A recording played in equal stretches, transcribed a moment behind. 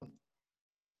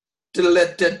Welcome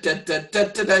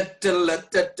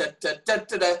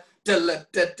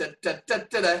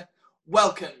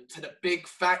to the Big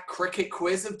Fat Cricket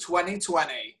Quiz of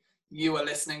 2020. You are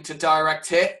listening to Direct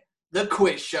Hit, the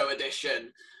quiz show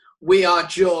edition. We are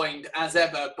joined, as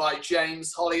ever, by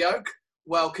James Hollyoak.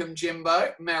 Welcome,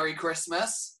 Jimbo. Merry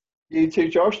Christmas. You too,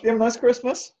 Josh. Do you have a nice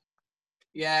Christmas?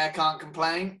 Yeah, can't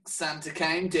complain. Santa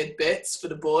came, did bits for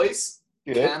the boys.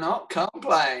 Good. Cannot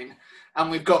complain. And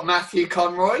we've got Matthew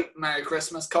Conroy. Merry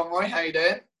Christmas, Conroy. How you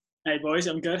doing? Hey, boys.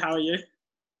 I'm good. How are you?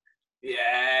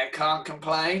 Yeah, can't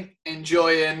complain.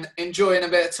 Enjoying a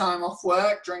bit of time off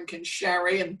work, drinking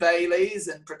sherry and Baileys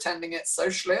and pretending it's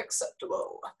socially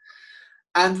acceptable.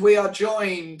 And we are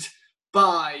joined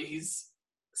by his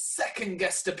second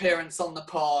guest appearance on the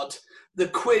pod, the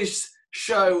quiz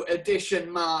show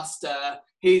edition master.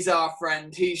 He's our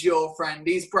friend. He's your friend.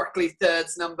 He's Brackley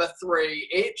Thirds number 3.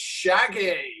 It's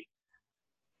Shaggy.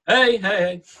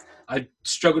 Hey. I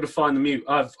struggle to find the mute.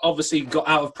 I've obviously got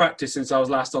out of practice since I was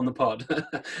last on the pod.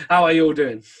 How are you all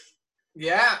doing?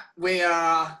 Yeah, we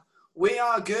are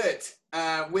good.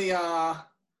 We are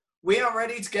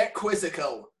ready to get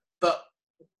quizzical, but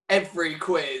every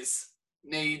quiz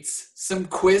needs some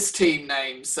quiz team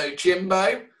names. So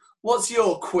Jimbo, what's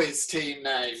your quiz team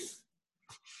name?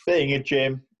 Being a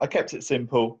Jim, I kept it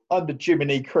simple. I'm the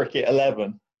Jiminy Cricket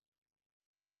 11.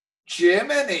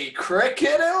 Jiminy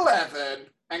Cricket 11.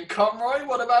 And Conroy,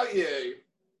 what about you?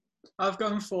 I've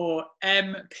gone for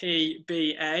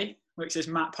MPBA, which is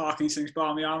Matt Parkinson's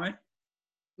Barmy Army.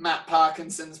 Matt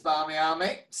Parkinson's Barmy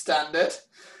Army, standard.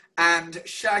 And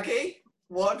Shaggy,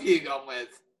 what have you gone with?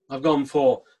 I've gone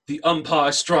for The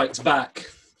Umpire Strikes Back,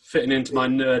 fitting into my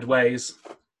nerd ways.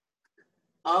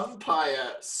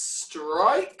 Umpire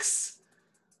Strikes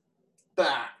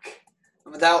Back.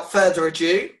 And without further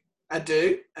ado,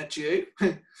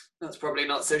 that's probably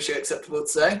not socially acceptable to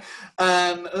say.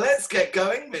 Let's get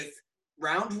going with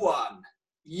round 1.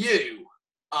 You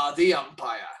are the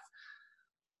umpire.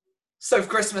 So for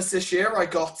Christmas this year, I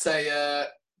got a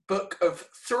book of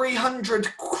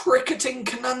 300 cricketing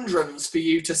conundrums for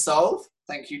you to solve.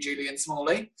 Thank you, Julian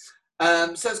Smalley.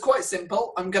 So it's quite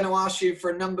simple. I'm going to ask you for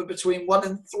a number between 1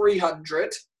 and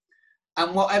 300.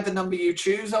 And whatever number you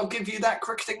choose, I'll give you that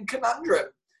cricketing conundrum.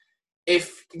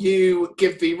 If you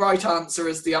give the right answer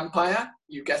as the umpire,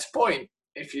 you get a point.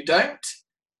 If you don't,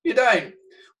 you don't.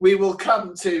 We will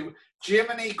come to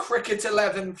Jiminy Cricket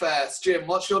 11 first. Jim,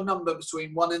 what's your number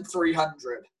between 1 and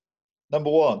 300? Number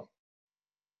 1.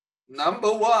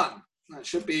 Number 1. That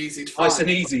should be easy to find. Nice and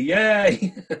easy,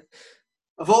 yay!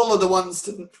 Of all of the ones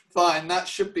to find, that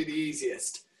should be the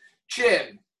easiest.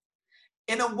 Jim,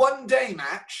 in a one-day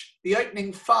match, the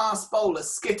opening fast bowler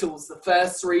skittles the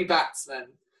first 3 batsmen.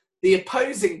 The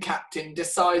opposing captain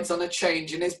decides on a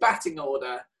change in his batting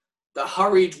order. The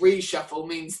hurried reshuffle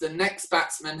means the next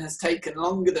batsman has taken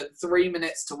longer than 3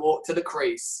 minutes to walk to the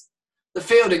crease. The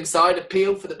fielding side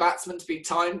appeal for the batsman to be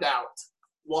timed out.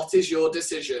 What is your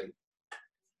decision?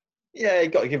 Yeah,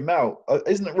 you've got to give him out.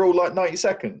 Isn't it rule like 90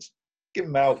 seconds? Give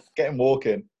him out, get him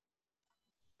walking.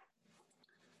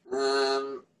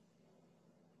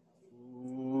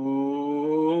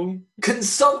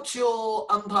 Consult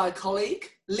your umpire colleague.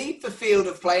 Leave the field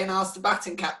of play and ask the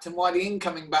batting captain why the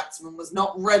incoming batsman was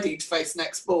not ready to face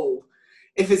next ball.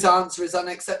 If his answer is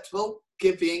unacceptable,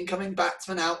 give the incoming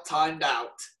batsman out timed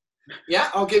out. Yeah,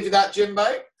 I'll give you that,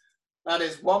 Jimbo. That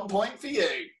is 1 point for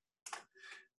you.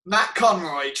 Matt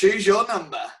Conroy, choose your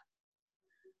number.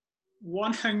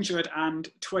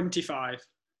 125.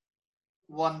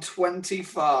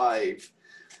 125.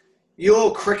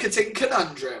 Your cricketing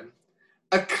conundrum.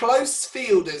 A close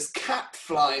fielder's cap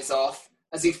flies off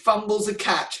as he fumbles a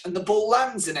catch and the ball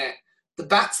lands in it. The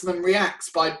batsman reacts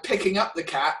by picking up the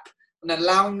cap and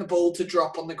allowing the ball to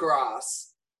drop on the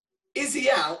grass. Is he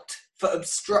out for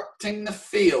obstructing the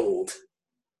field?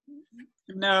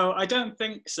 No, I don't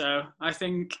think so. I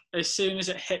think as soon as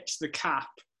it hits the cap,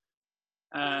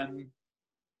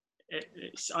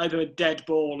 it's either a dead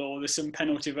ball or there's some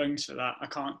penalty runs for that. I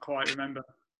can't quite remember.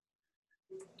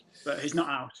 But he's not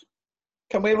out.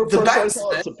 Can we have a precise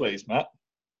answer, please, Matt?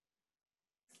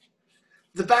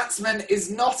 The batsman is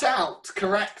not out.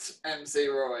 Correct, MC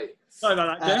Roy. Sorry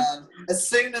about that, Jim. As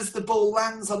soon as the ball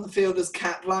lands on the fielder's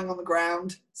cap lying on the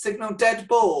ground, signal dead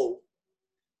ball.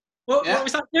 What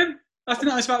was that, Jim? I think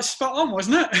that was about spot on,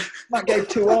 wasn't it? Matt gave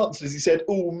 2 answers. He said,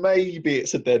 maybe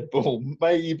it's a dead ball.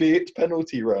 Maybe it's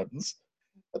penalty runs.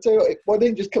 I tell you what, why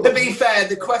didn't you just come To be fair,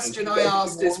 the question I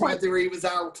asked is whether he was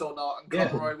out or not, and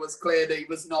Conroy was clear that he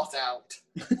was not out.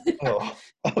 Oh,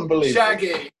 unbelievable.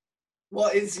 Shaggy,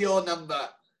 what is your number?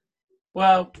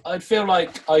 Well, I feel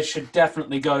like I should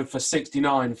definitely go for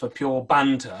 69 for pure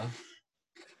banter.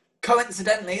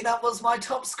 Coincidentally, that was my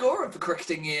top score of the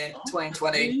cricketing year,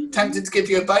 2020. really? Tempted to give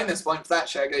you a bonus point for that,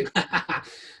 Shaggy. The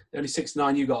only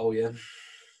 69 you got all year.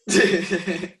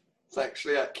 It's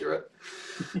actually accurate.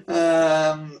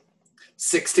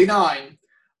 69.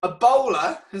 A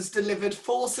bowler has delivered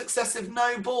 4 successive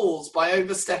no balls by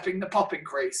overstepping the popping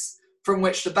crease, from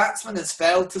which the batsman has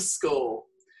failed to score.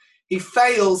 He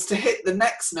fails to hit the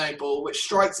next no ball, which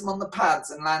strikes him on the pads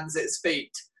and lands at his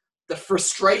feet. The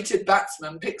frustrated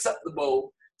batsman picks up the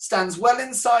ball, stands well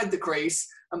inside the crease,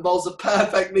 and bowls a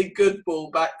perfectly good ball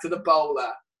back to the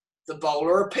bowler. The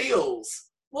bowler appeals.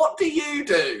 What do you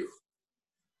do?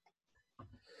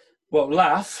 Well,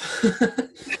 laugh.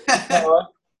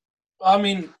 I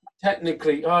mean,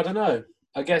 technically, I don't know.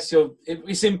 I guess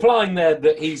it's implying there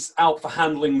that he's out for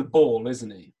handling the ball,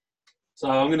 isn't he? So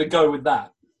I'm going to go with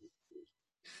that.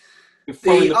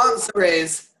 The answer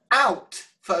is out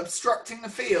for obstructing the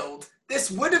field.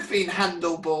 This would have been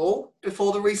handball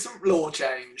before the recent law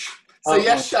change. So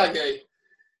yes, Shaggy,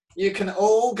 you can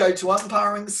all go to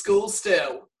umpiring school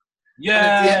still. Yay! And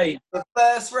at the end of the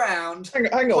first round,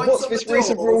 Hang on, what's this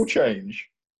recent rule change?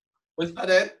 I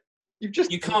did.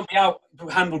 You can't be out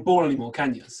handled ball anymore,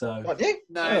 can you? So Aren't you?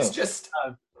 No, Oh. it's just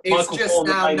Michael Vaughan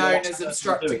now made the known last as person to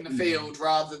obstructing do the it. field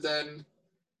rather than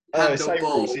Oh, same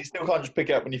handball. rules. So you still can't just pick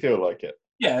it up when you feel like it.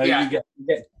 Yeah, Yeah. you get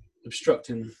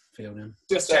obstructing fielding.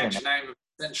 Just change the name,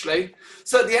 essentially.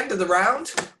 So at the end of the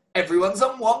round, everyone's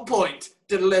on 1 point.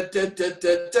 It's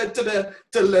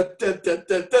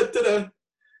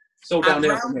all And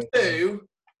downhill from round here. 2,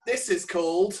 this is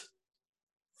called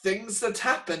Things That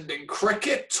Happened in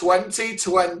Cricket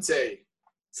 2020.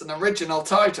 It's an original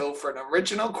title for an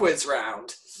original quiz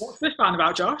round. What's this round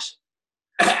about, Josh?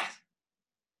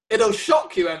 It'll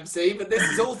shock you, MC, but this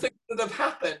is all things that have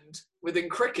happened within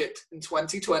cricket in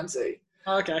 2020.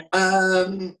 Okay.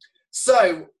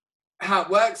 So, how it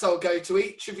works, I'll go to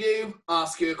each of you,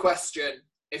 ask you a question.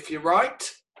 If you're right,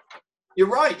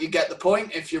 you get the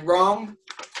point. If you're wrong,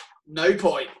 no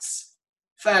points.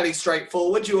 Fairly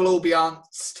straightforward. You will all be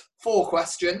asked 4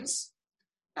 questions,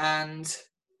 and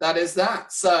that is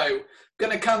that. So,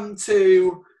 going to come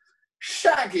to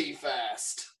Shaggy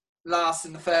first. Last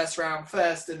in the first round,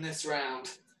 first in this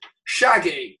round.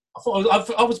 Shaggy.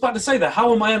 I was about to say that.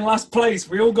 How am I in last place?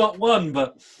 We all got 1,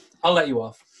 but I'll let you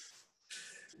off.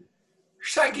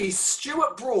 Shaggy,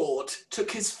 Stuart Broad took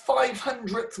his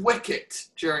 500th wicket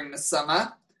during the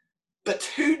summer, but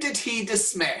who did he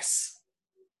dismiss?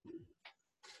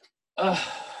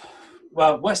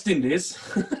 Well, West Indies.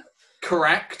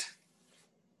 Correct.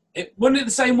 Wasn't it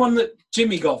the same one that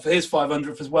Jimmy got for his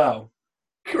 500th as well?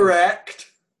 Correct.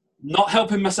 Not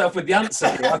helping myself with the answer.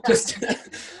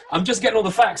 I'm just getting all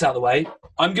the facts out of the way.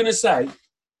 I'm going to say,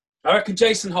 I reckon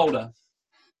Jason Holder.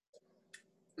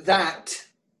 That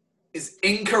is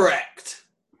incorrect.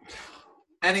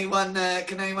 Can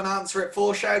anyone answer it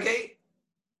for Shaggy?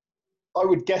 I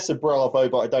would guess a Bravo,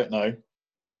 but I don't know.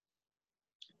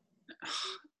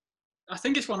 I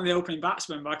think it's one of the opening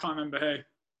batsmen, but I can't remember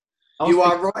who. You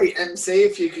are right, MC,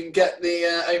 if you can get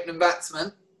the opening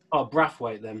batsman. Oh,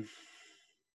 Brathwaite then.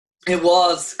 It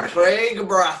was Craig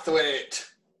Brathwaite.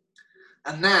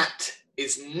 And that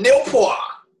is nil point.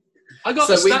 I got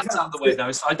So the we stats come out of the way,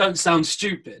 though, so I don't sound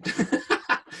stupid.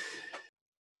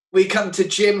 We come to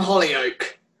Jim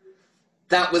Hollyoake.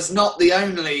 That was not the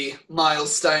only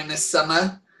milestone this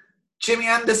summer. Jimmy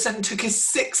Anderson took his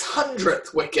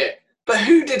 600th wicket, but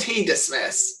who did he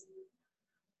dismiss?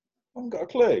 I haven't got a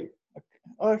clue.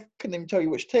 I couldn't even tell you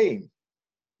which team.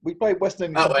 We played West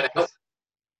Indies. Oh, I know.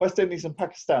 West Indies and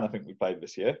Pakistan, I think we played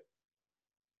this year.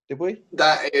 Did we?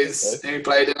 That is who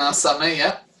played in our summer,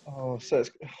 yeah. Oh, so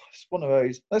it's one of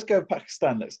those. Let's go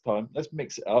Pakistan next time. Let's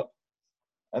mix it up.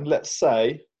 And let's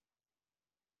say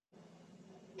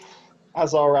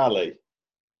Azhar Ali.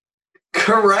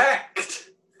 Correct.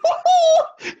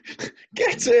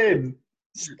 Get in!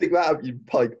 Stick that up your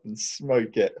pipe and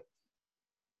smoke it.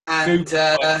 And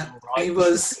he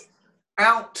was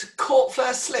out, caught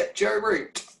first slip, Joe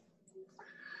Root.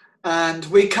 And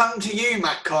we come to you,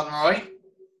 Matt Conroy.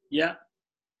 Yeah.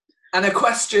 And a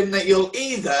question that you'll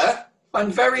either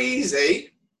find very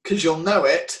easy, because you'll know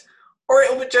it, or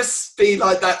it will just be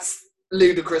like that's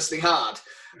ludicrously hard.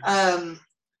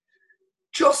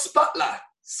 Joss Butler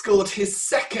scored his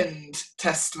second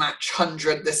Test match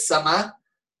 100 this summer,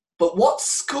 but what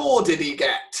score did he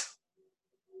get?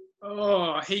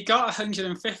 Oh, he got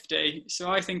 150, so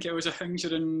I think it was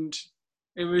 100 and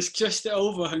it was just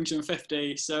over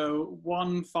 150, so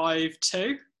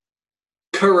 152.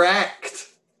 Correct.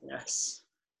 Yes.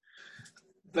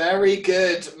 Very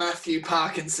good, Matthew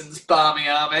Parkinson's Barmy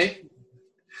Army.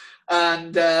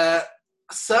 And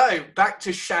so, back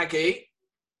to Shaggy.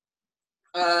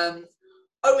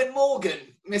 Owen Morgan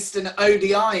missed an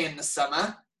ODI in the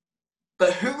summer,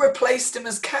 but who replaced him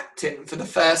as captain for the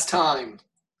first time?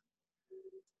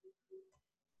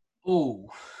 Oh,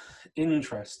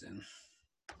 interesting.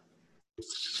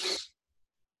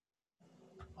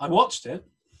 I watched it.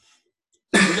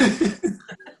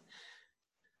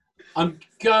 I'm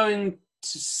going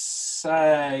to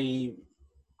say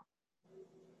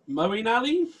Moeen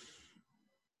Ali.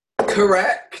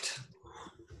 Correct.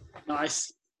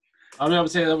 Nice. I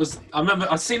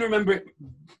remember it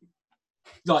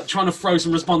like trying to throw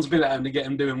some responsibility at him to get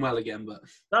him doing well again, but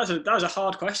That was a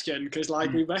hard question because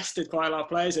we rested quite a lot of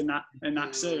players in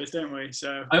that series, didn't we?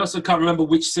 So I also can't remember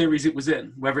which series it was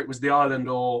in, whether it was the Ireland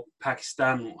or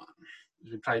Pakistan one.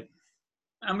 We played.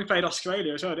 And we played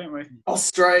Australia as well, didn't we?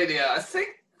 Australia, I think.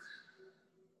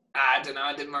 I don't know.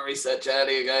 I did my research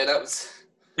earlier ago. That was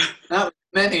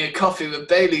many a coffee with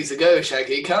Baileys ago,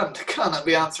 Shaggy. Can't I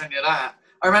be answering you that?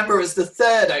 I remember it was the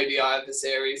third ODI of the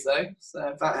series, though. So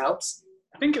if that helps.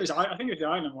 I think it was the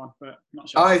Ireland one, but I'm not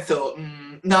sure. I thought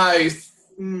no,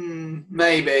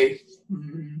 maybe.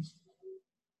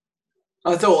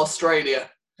 I thought Australia.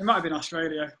 It might have been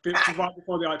Australia, right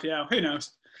before the IPL. Who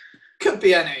knows? Could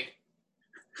be any.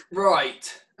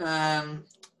 Right.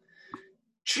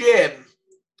 Jim.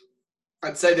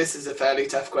 I'd say this is a fairly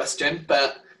tough question,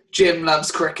 but Jim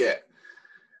loves cricket.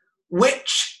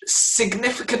 Which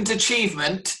significant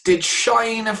achievement did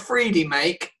Shaheen Afridi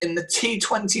make in the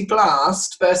T20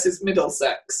 Blast versus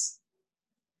Middlesex?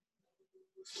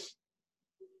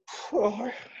 Oh,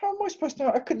 how am I supposed to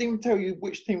know? I couldn't even tell you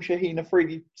which team Shaheen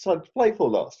Afridi decided to play for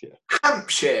last year.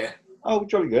 Hampshire. Oh,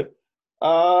 jolly good.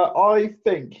 I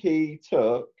think he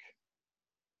took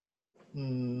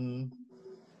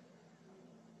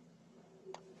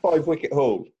 5-wicket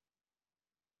haul.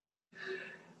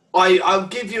 I'll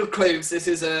give you a clue because this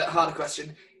is a harder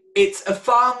question. It's a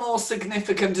far more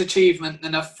significant achievement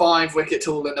than a 5-wicket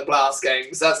haul in a Blast game,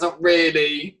 because that's not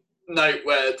really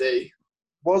noteworthy.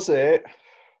 Was it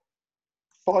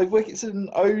 5 wickets in an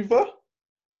over?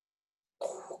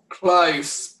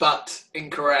 Close, but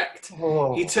incorrect.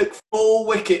 Oh, He took 4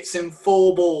 wickets in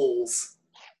 4 balls.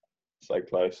 so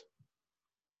close.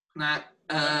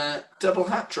 Double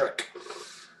hat trick.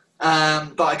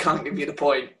 But I can't give you the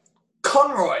point.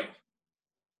 Conroy.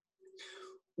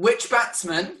 Which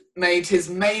batsman made his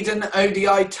maiden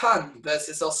ODI ton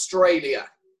versus Australia?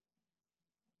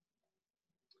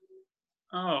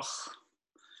 Oh,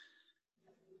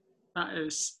 that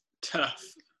is tough.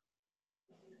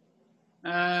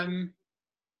 I'm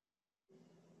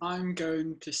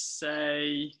going to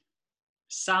say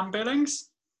Sam Billings.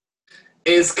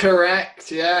 Is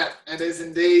correct, yeah. It is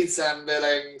indeed Sam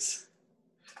Billings.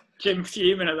 Jim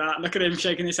fuming at that. Look at him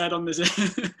shaking his head on the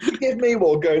Zoom. Give me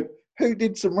one going, who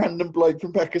did some random bloke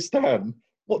from Pakistan?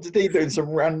 What did he do in some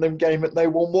random game that no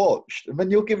one watched? And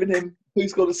then you're giving him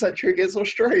who's got a century against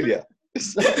Australia.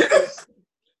 Is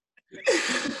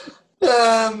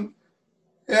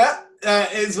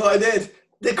what I did.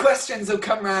 The questions will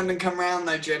come round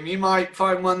though, Jim. You might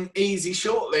find one easy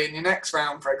shortly in your next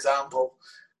round, for example.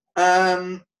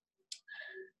 So,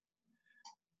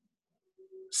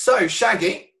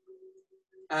 Shaggy,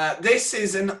 this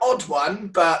is an odd one,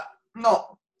 but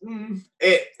not.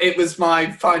 It was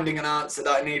my finding an answer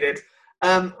that I needed.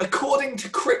 According to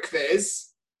CricViz,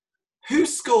 who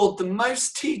scored the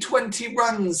most T20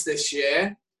 runs this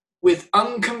year with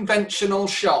unconventional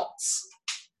shots?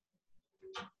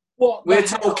 What We're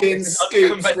talking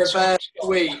scoops, reverse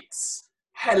sweeps,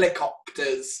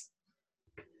 helicopters.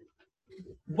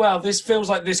 Well, this feels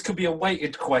like this could be a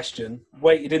weighted question,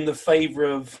 weighted in the favour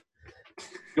of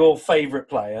your favourite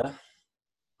player.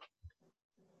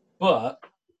 But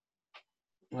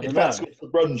I don't know. The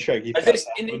run, Shaggy. Is this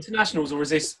in internationals or is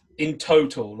this in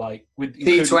total, like with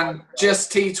T20,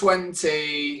 just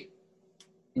T20,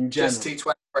 in general? just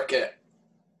T20 cricket.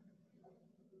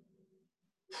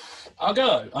 I'll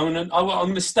go. I'm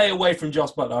gonna stay away from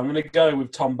Joss Butler. I'm gonna go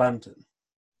with Tom Banton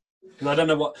because I don't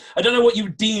know what you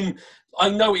deem. I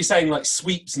know what you're saying, like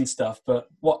sweeps and stuff, but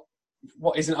what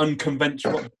is an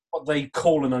unconventional? What they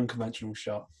call an unconventional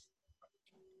shot?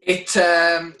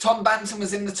 Tom Banton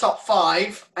was in the top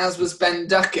 5, as was Ben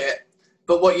Duckett.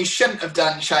 But what you shouldn't have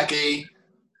done, Shaggy,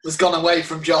 was gone away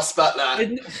from Joss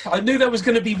Butler. I knew there was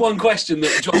going to be one question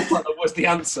that Joss Butler was the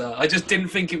answer. I just didn't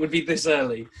think it would be this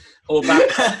early, or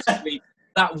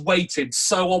that weighted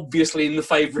so obviously in the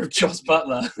favour of Joss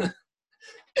Butler.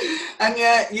 And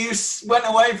yet you went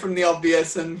away from the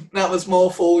obvious, and that was more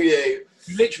for you.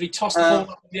 You literally tossed the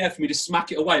ball up in the air for me to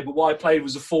smack it away, but what I played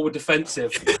was a forward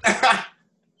defensive.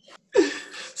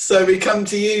 So we come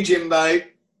to you, Jimbo.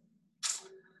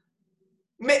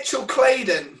 Mitchell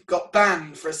Claydon got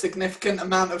banned for a significant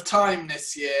amount of time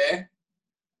this year.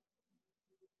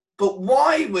 But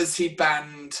why was he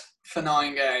banned for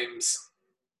 9 games?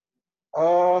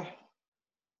 Some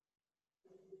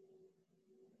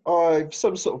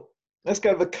sort of, let's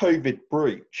go with a COVID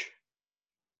breach.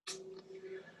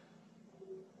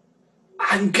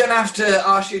 I'm going to have to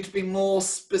ask you to be more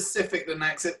specific than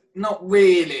that, 'cause it's not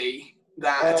really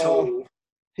that at all.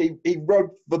 He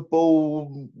rubbed the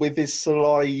ball with his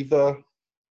saliva.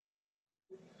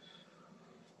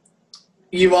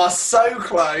 You are so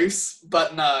close,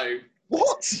 but no.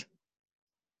 What?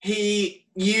 He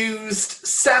used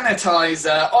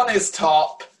sanitizer on his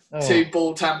top to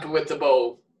ball tamper with the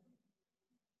ball.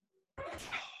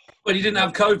 But he didn't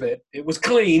have COVID. It was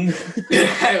clean.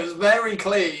 Yeah, it was very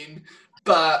clean,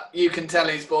 but you can tell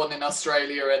he's born in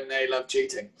Australia and they love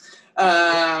cheating.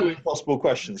 2 impossible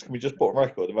questions. Can we just put on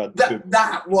record about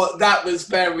that was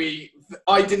very...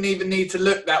 I didn't even need to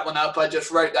look that one up. I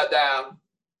just wrote that down.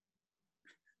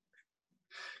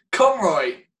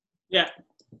 Conroy. Yeah.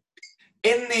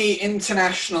 In the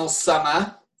international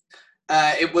summer,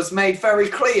 it was made very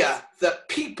clear that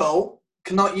people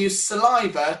cannot use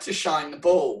saliva to shine the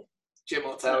ball. Jim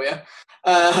will tell you.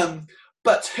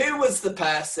 But who was the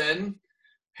person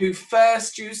who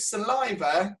first used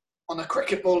saliva on a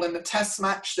cricket ball in a test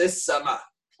match this summer?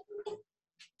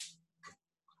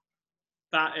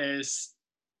 That is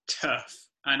tough.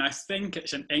 And I think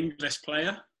it's an English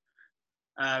player.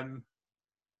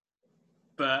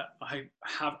 But I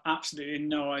have absolutely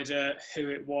no idea who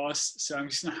it was. So I'm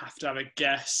just going to have a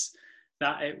guess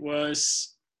that it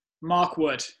was Mark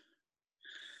Wood.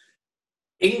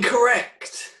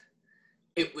 Incorrect.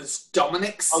 It was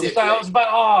Dominic Sibley. I was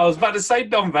about to say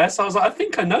Don Best. I was like, I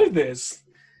think I know this.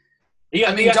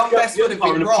 Don Best would have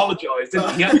been wrong. Apologised.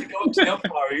 But... He had to go up to the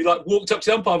umpire. He walked up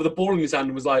to the umpire with the ball in his hand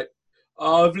and was like,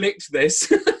 "Oh, I've licked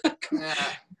this. Yeah.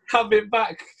 Have it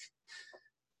back."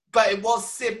 But it was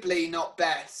Sibley, not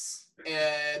Bess,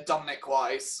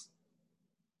 Dominic-wise.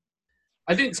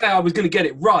 I didn't say I was going to get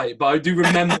it right, but I do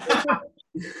remember.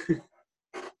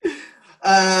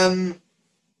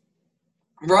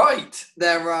 Right.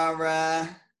 There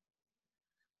are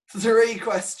 3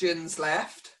 questions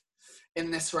left in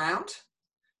this round.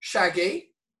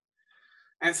 Shaggy.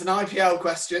 And it's an IPL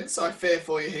question, so I fear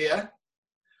for you here.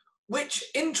 Which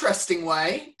interesting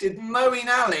way did Moeen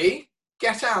Ali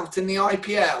get out in the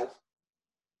IPL?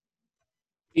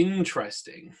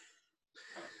 Interesting.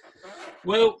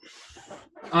 Well,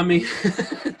 I mean...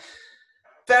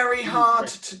 Very hard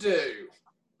to do.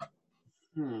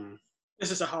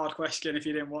 This is a hard question if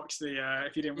you didn't watch the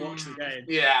game.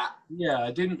 Yeah. Yeah,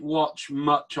 I didn't watch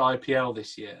much IPL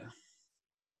this year.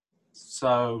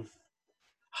 So,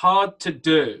 hard to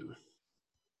do.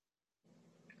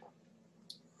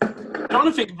 I'm trying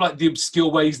to think of the obscure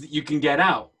ways that you can get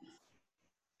out.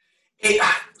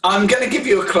 I'm going to give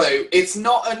you a clue. It's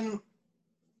not an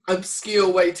obscure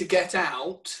way to get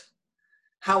out.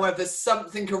 However,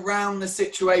 something around the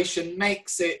situation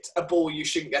makes it a ball you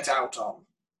shouldn't get out on.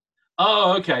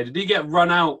 Oh, okay. Did he get run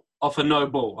out off a no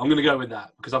ball? I'm going to go with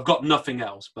that because I've got nothing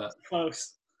else. But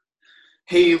close.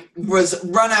 He was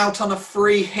run out on a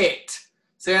free hit.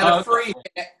 So he had a free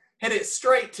hit it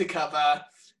straight to cover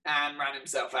and ran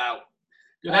himself out.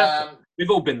 Good We've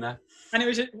all been there. And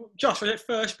was it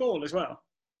first ball as well?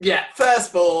 Yeah,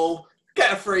 first ball,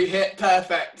 get a free hit,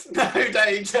 perfect. No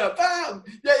danger, bam!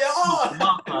 Yeah, you're on!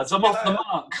 I'm off the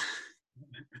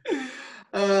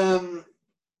mark.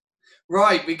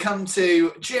 Right, we come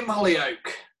to Jim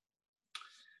Hollyoake.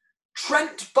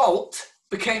 Trent Boult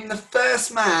became the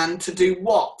first man to do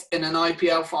what in an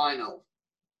IPL final?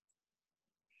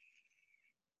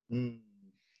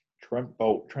 Trent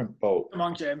Boult. Come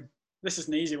on, Jim. This is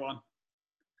an easy one.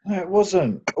 No, it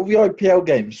wasn't. All the IPL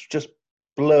games just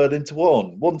blurred into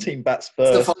one. One team bats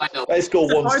first. The final. They score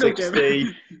The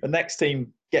 160. The next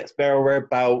team gets barrel red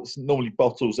belts, normally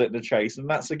bottles it in the chase, and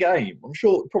that's the game. I'm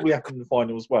sure it probably happened in the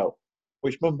final as well,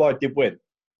 which Mumbai did win.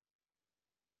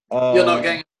 You're not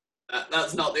getting that.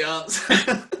 That's not the answer.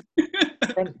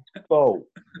 Trent Boult.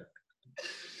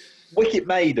 Wicket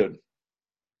Maiden.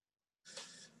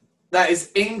 That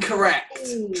is incorrect.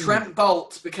 Ooh. Trent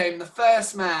Boult became the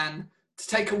first man to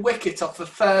take a wicket off the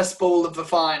first ball of the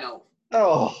final.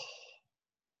 Oh.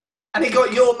 And he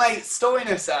got your mate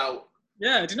Stoinis out.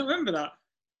 Yeah, I did not remember that.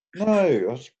 No, I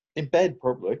was in bed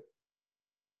probably.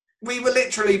 We were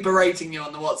literally berating you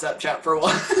on the WhatsApp chat for a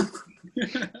while.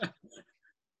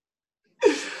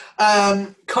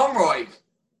 Conroy,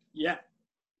 Yeah.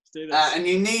 Let's do this. And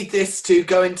you need this to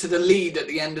go into the lead at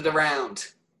the end of the round.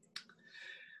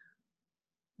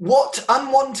 What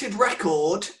unwanted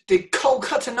record did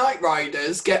Kolkata Knight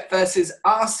Riders get versus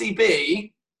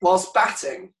RCB whilst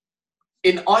batting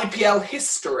in IPL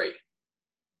history?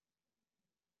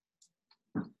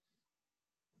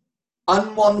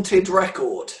 Unwanted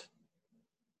record.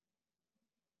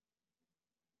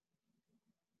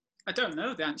 I don't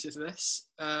know the answer to this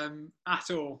at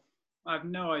all. I have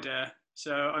no idea.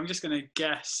 So I'm just going to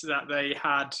guess that they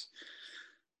had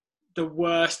the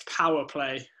worst power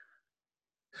play.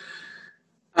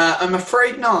 I'm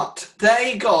afraid not.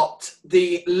 They got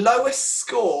the lowest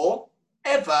score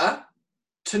ever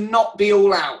to not be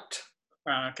all out.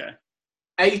 Oh, okay.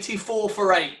 84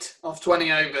 for 8 off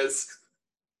 20 overs.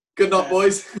 Good night,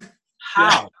 boys.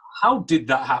 How did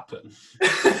that happen?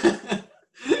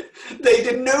 They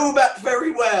didn't know that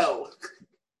very well.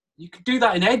 You could do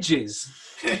that in edges.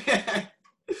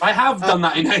 I have done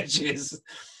that in edges.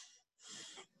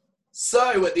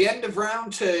 So at the end of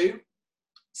round 2,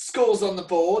 scores on the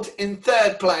board. In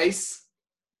third place,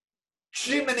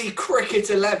 Jiminy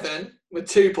Cricket 11 with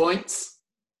 2 points.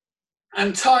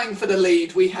 And tying for the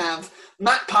lead, we have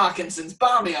Matt Parkinson's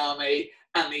Barmy Army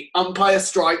and the umpire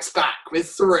strikes back with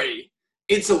 3.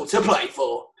 It's all to play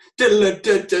for.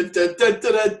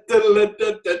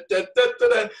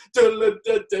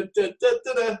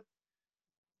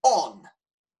 On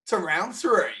to round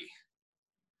 3.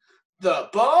 The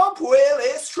Bob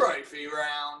Willis Trophy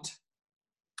round.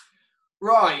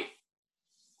 Right.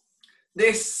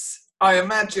 This, I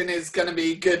imagine, is going to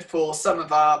be good for some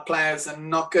of our players and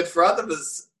not good for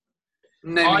others.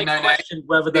 I questioned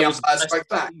whether there was a strike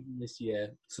back this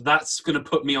year, so that's going to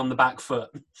put me on the back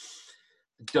foot.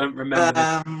 I don't remember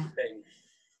this thing.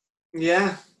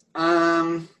 Yeah.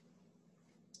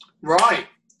 Right.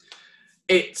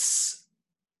 It's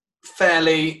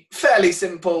fairly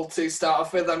simple to start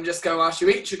off with. I'm just going to ask you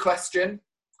each a question.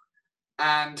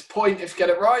 And point if you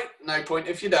get it right, no point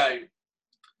if you don't.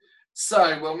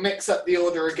 So we'll mix up the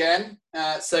order again.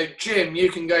 So Jim,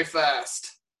 you can go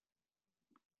first.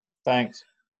 Thanks.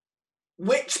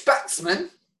 Which batsman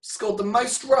scored the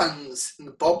most runs in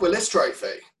the Bob Willis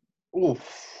Trophy?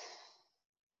 Oof.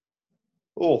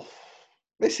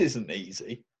 This isn't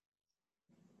easy.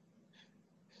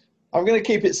 I'm going to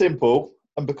keep it simple.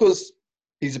 And because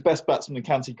he's the best batsman in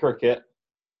county cricket,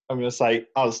 I'm going to say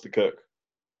Alistair Cook.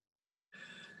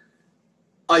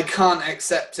 I can't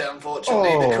accept it,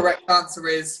 unfortunately. Oh. The correct answer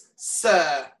is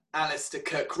Sir Alistair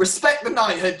Cook. Respect the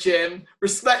knighthood, Jim.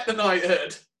 Respect the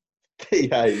knighthood.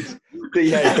 Behave.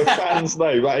 For fans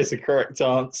know that is the correct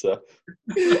answer.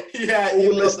 Yeah, All you got the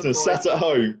listeners point. sat at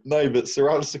home know that Sir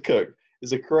Alistair Cook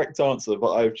is the correct answer that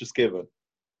I've just given.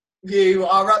 You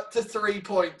are up to 3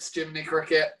 points, Jiminy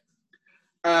Cricket.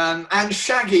 And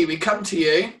Shaggy, we come to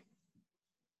you.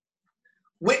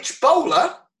 Which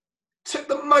bowler took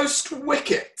the most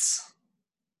wickets?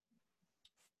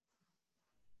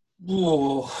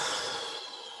 Whoa.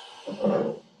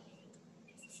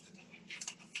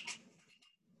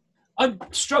 I'm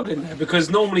struggling there because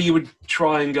normally you would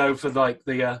try and go for like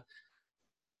the,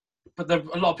 but a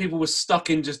lot of people were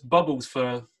stuck in bubbles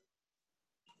for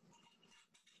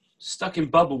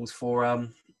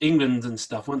England and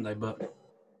stuff, weren't they? But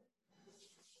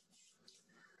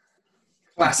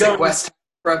Classic West Ham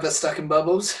forever stuck in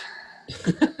bubbles.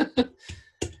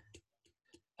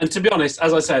 And to be honest,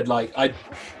 as I said, like I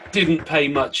didn't pay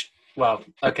much. Well,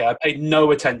 okay, I paid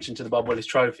no attention to the Bob Willis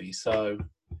Trophy, so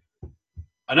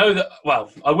I know that.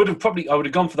 Well, I would have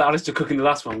gone for the Alistair Cook in the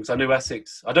last one because I knew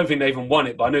Essex. I don't think they even won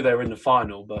it, but I knew they were in the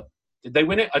final. But did they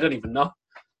win it? I don't even know.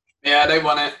 Yeah, they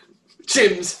won it.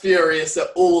 Jim's furious at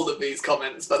all of these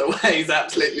comments, by the way. He's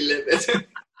absolutely livid.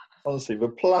 Honestly, the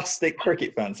plastic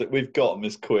cricket fans that we've got on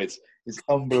this quiz is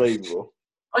unbelievable.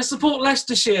 I support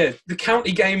Leicestershire. The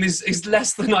county game is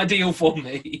less than ideal for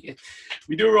me.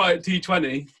 We do all right at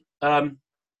T20. I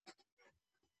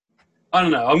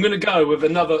don't know. I'm going to go with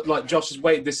another, like Josh has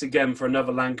weighted this again for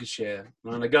another Lancashire.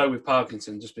 I'm going to go with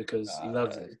Parkinson just because he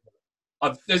loves it.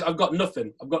 I've got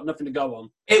nothing. I've got nothing to go on.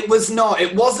 It was not.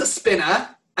 It was a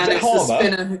spinner. And Is it it's Harmer? the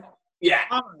spinner. Yeah,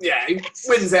 he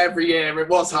wins every year. It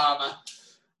was Harmer.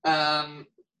 And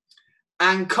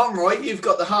Conroy, you've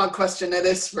got the hard question of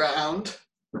this round.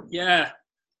 Yeah.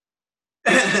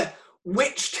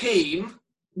 Which team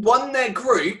won their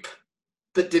group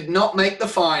but did not make the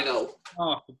final?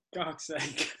 Oh, for God's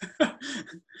sake.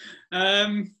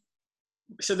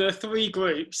 So there are 3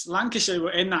 groups. Lancashire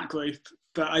were in that group,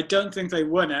 but I don't think they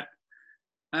won it.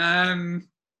 I'm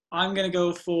going to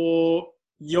go for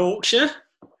Yorkshire.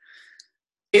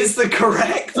 is the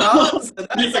correct answer.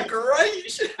 That's a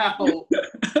great shout.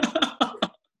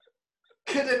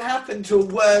 Couldn't happen to a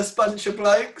worse bunch of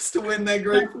blokes to win their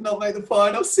group and not make the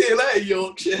final. See you later,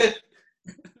 Yorkshire.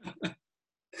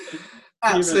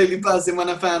 Absolutely buzzing when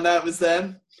I found out it was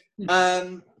them.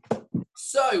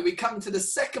 So we come to the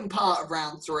second part of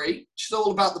round 3, which is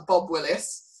all about the Bob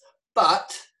Willis.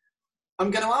 But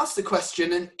I'm going to ask the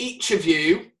question, and each of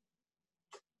you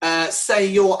say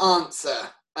your answer.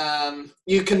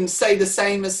 You can say the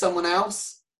same as someone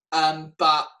else,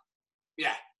 but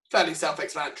yeah, fairly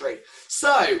self-explanatory.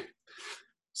 So,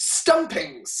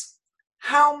 stumpings.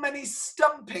 How many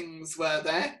stumpings were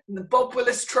there in the Bob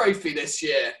Willis Trophy this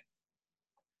year?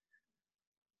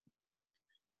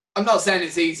 I'm not saying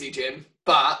it's easy, Jim,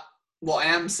 but what I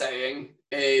am saying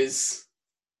is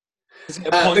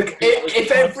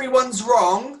if everyone's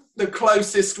wrong, the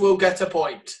closest will get a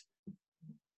point.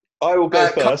 I will go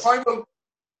first.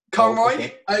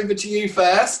 Conroy, over to you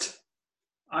first.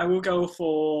 I will go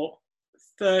for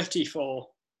 34.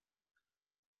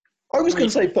 I was going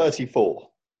to say 34.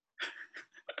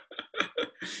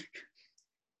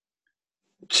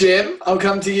 Jim, I'll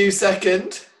come to you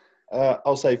second.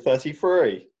 I'll say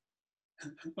 33.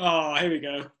 Oh, here we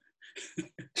go.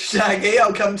 Shaggy,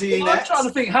 I'll come to you I'm next. trying to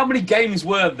think, how many games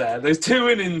were there? There's 2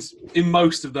 innings in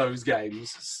most of those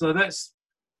games. So that's...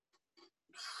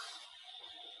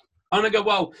 I'm going to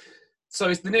go, so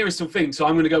it's the nearest thing, so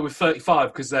I'm going to go with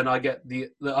 35 because then I get the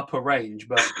upper range.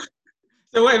 But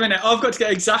So wait a minute, I've got to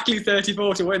get exactly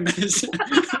 34 to win this.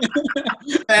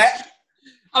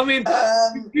 I mean,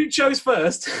 who chose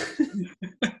first?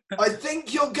 I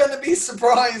think you're going to be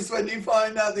surprised when you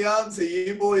find out the answer.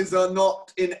 You boys are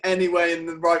not in any way in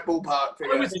the right ballpark for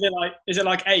you. Is it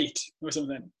like 8 or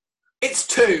something? It's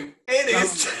 2. It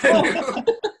is 2.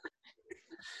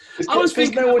 I was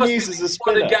thinking no one uses a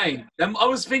spinner. A game. I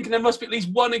was thinking there must be at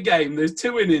least 1 a game. There's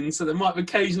 2 innings, so there might have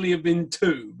occasionally have been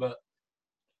 2, but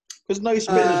because no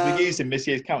spinners were used in this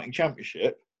year's counting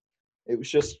championship, it was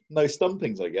just no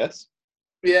stumpings, I guess.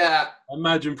 Yeah. I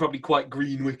imagine probably quite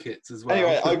green wickets as well.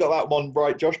 Anyway, I got that one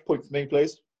right. Josh, point for me,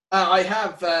 please. I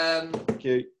have. Thank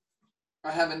you.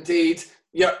 I have indeed.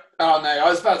 Yep. Oh no, I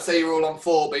was about to say you're all on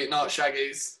 4, but not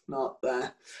Shaggy's. Not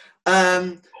there.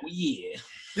 Oh yeah.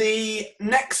 The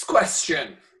next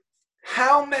question.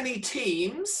 How many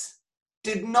teams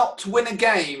did not win a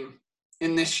game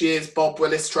in this year's Bob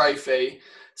Willis Trophy?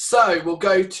 So we'll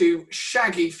go to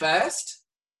Shaggy first.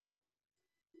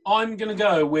 I'm going to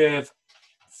go with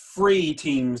 3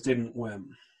 teams didn't win.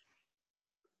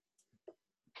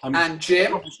 And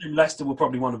Jim? Probably assume Leicester were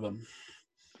probably one of them.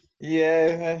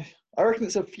 Yeah, I reckon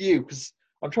it's a few because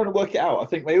I'm trying to work it out. I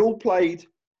think they all played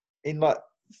in like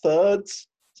thirds.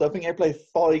 So I think they played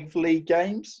 5 league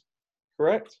games,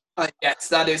 correct? Yes,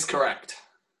 that is correct.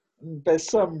 There's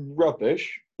some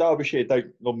rubbish. Derbyshire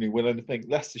don't normally win anything.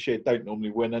 Leicestershire don't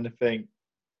normally win anything.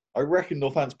 I reckon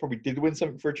Northampton probably did win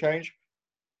something for a change.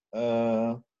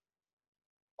 I'll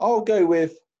go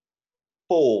with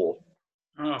 4.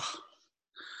 Oh.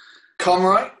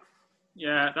 Conroy?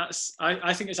 Yeah,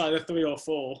 I think it's either 3 or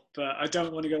 4, but I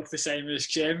don't want to go for the same as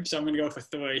Jim, so I'm going to go for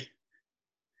 3.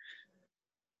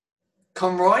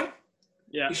 Conroy?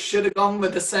 Yeah. You should have gone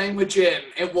with the same with Jim.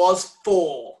 It was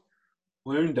 4.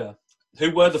 Wonder.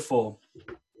 Who were the 4?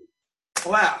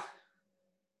 Wow.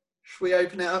 Should we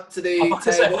open it up to the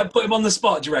Say, table? put him on the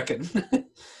spot, do you reckon?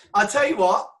 I'll tell you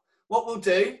what we'll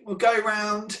do, we'll go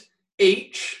round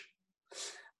each,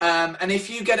 and if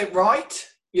you get it right,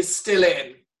 you're still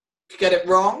in. If you get it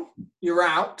wrong, you're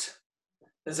out.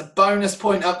 There's a bonus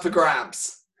point up for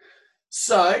grabs.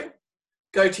 So,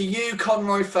 go to you,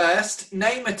 Conroy, first.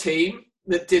 Name a team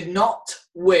that did not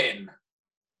win.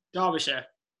 Derbyshire.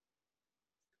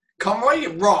 Conroy,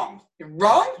 you're wrong. You're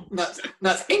wrong?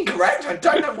 That's incorrect. I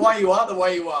don't know why you are the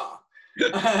way you are.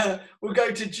 We'll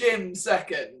go to Jim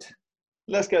second.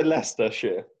 Let's go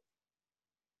Leicestershire.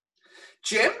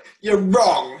 Jim, you're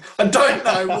wrong. I don't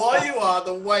know why you are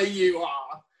the way you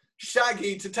are.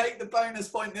 Shaggy, to take the bonus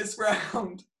point this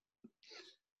round.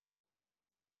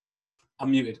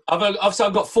 I'm muted. I've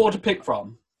got 4 to pick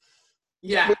from.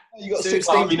 Yeah. You got So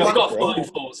 16. I've I've got right?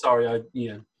 4. Sorry, I'm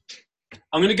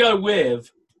going to go with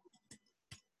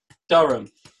Durham.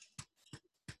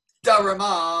 Durham,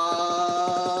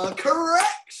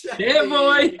 correction. Yeah,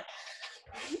 boy.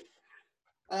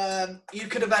 You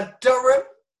could have had Durham,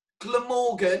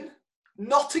 Glamorgan,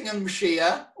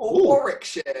 Nottinghamshire, or Ooh.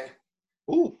 Warwickshire.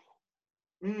 Ooh.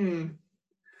 And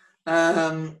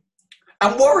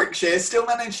Warwickshire still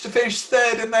managed to finish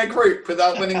 3rd in their group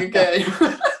without winning a game.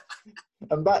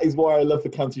 And that is why I love the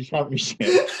county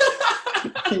championship.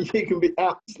 You can be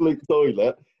absolute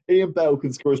toilet. Ian Bell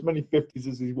can score as many 50s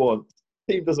as he wants.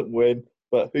 Team doesn't win,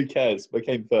 but who cares? They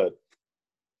came third.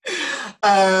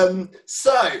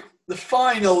 So, the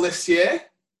final this year.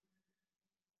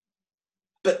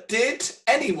 But did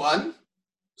anyone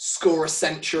score a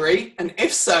century? And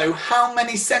if so, how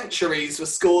many centuries were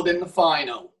scored in the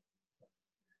final?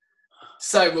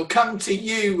 So we'll come to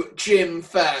you, Jim,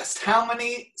 first. How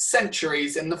many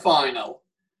centuries in the final?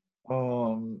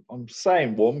 I'm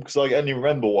saying one because I only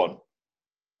remember one.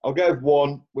 I'll go with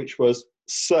one, which was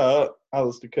Sir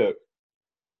Alistair Cook.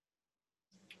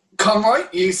 Conroy,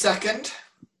 you second.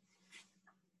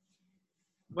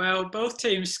 Well, both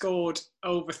teams scored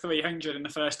over 300 in the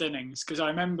first innings because I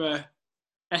remember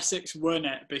Essex won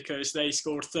it because they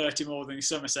scored 30 more than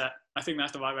Somerset. I think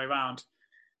that's the right way round.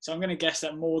 So I'm going to guess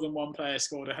that more than one player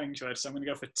scored 100. So I'm going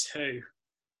to go for 2.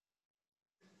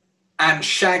 And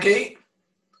Shaggy?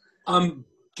 I'm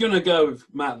going to go with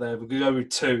Matt there. We're going to go with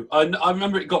 2. I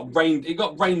remember it got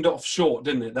rained off short,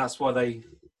 didn't it? That's why they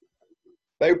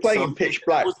were playing in pitch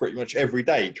black pretty much every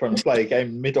day, trying to play a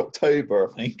game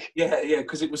mid-October, I think. Yeah,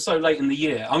 because it was so late in the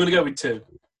year. I'm going to go with 2.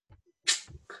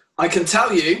 I can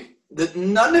tell you that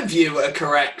none of you are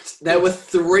correct. There were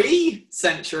 3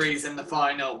 centuries in the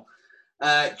final.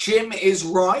 Jim is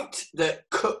right that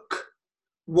Cook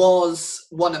was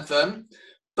one of them.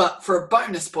 But for a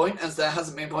bonus point, as there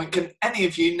hasn't been a point, can any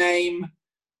of you name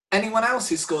anyone else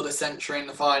who scored a century in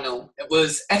the final? It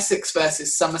was Essex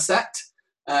versus Somerset.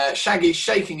 Shaggy's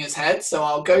shaking his head, so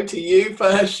I'll go to you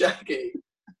first, Shaggy.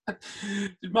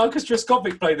 Did Marcus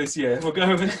Tresckovic play this year? We'll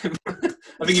go with him. I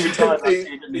think he retired last year,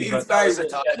 didn't he? He's very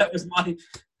retired. Yeah, that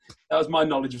was my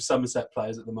knowledge of Somerset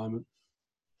players at the moment.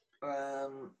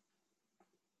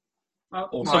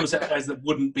 Or Somerset players that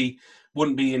wouldn't be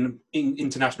in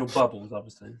international bubbles,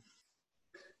 obviously.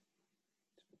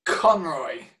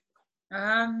 Conroy.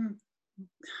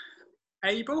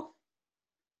 Abel?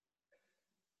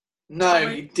 No,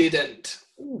 he didn't.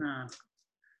 No.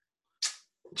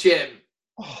 Jim.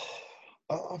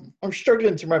 I'm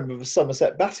struggling to remember the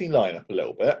Somerset batting lineup a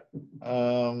little bit.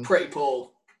 Pretty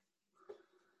poor.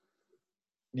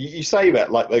 You say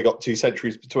that like they got 2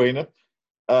 centuries between them.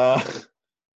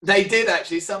 They did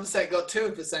actually. Somerset got 2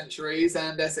 of the centuries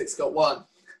and Essex got 1.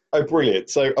 Oh, brilliant.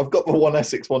 So I've got the one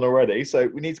Essex one already. So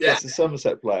we need to guess a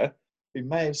Somerset player who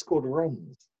may have scored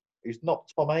runs, who's not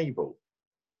Tom Abel.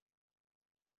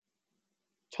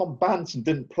 Tom Banton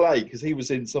didn't play because he was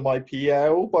in some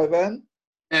IPL by then.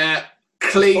 John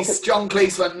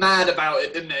Cleese went mad about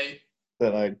it, didn't he?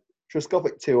 Don't know.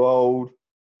 Tresckovic too old.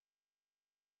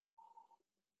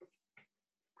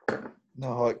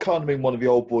 No, it can't have been one of the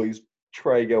old boys,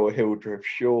 Trago or Hildreth,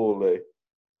 surely.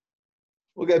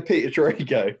 We'll go Peter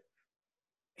Trago.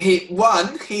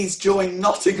 He's joined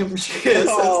Nottinghamshire,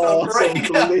 so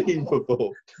it's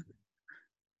unbelievable.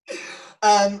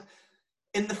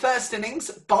 In the first innings,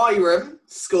 Byram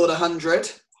scored 100.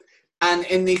 And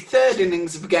in the third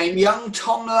innings of the game, young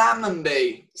Tom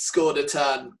Lammonby scored a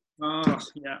ton. Oh,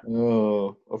 yeah.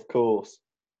 Oh, of course.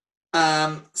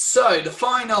 So the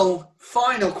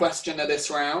final question of this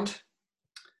round.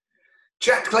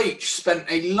 Jack Leach spent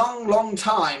a long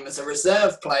time as a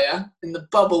reserve player in the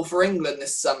bubble for England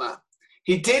this summer.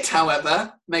 He did,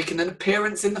 however, make an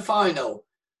appearance in the final.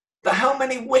 But how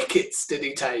many wickets did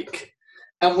he take?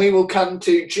 And we will come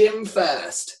to Jim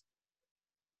first.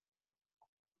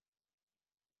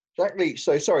 Jack Leach,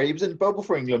 so sorry, he was in the bubble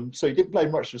for England, so he didn't play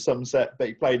much for Somerset, but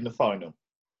he played in the final.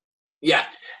 Yeah.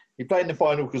 He played in the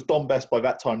final because Don Best by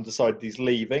that time decided he's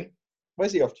leaving.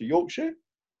 Where's he off to? Yorkshire?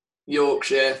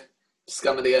 Yorkshire.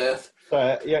 Scum of the earth.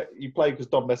 Yeah, he played because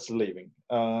Don Best is leaving.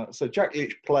 So Jack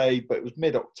Leach played, but it was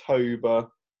mid-October.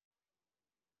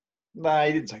 Nah,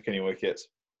 he didn't take any wickets.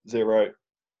 0.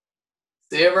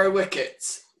 0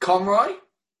 wickets. Conroy?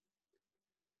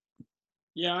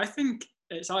 Yeah, I think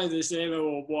it's either 0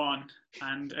 or 1.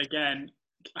 And again,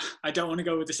 I don't want to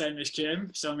go with the same as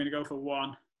Jim, so I'm going to go for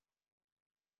 1.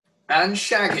 And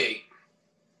Shaggy?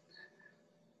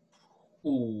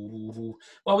 Ooh.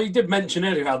 Well, we did mention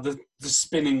earlier how the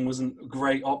spinning wasn't a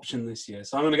great option this year,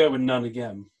 so I'm going to go with none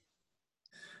again.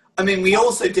 I mean, we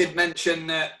also did mention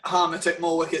that Harmer took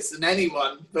more wickets than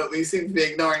anyone, but we seem to be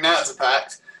ignoring that as a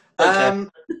fact. Okay.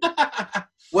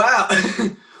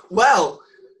 Well,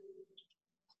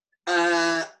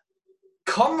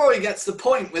 Conroy gets the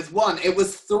point with 1. It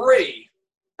was 3.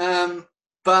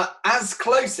 But as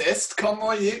closest,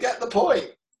 Conroy, you get the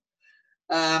point.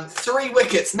 3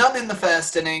 wickets, none in the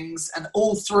first innings, and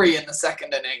all 3 in the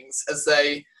second innings as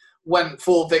they went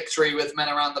for victory with men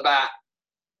around the bat.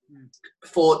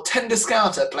 For Tender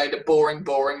Scouter played a boring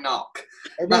knock.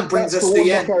 I mean, That brings that's us the to one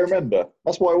the knock end. I remember.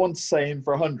 That's why I wanted to say him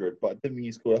for 100, but I didn't think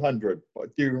he scored 100. But I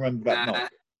do remember that Nah,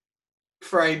 knock.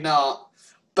 afraid not.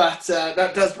 But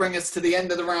that does bring us to the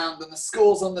end of the round and the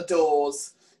scores on the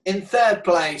doors. In third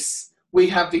place, we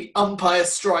have the Umpire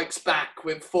Strikes Back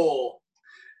with 4.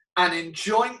 And in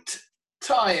joint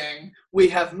tying, we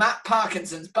have Matt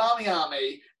Parkinson's Barmy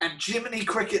Army and Jiminy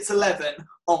Cricket's 11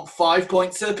 on 5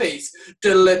 points apiece.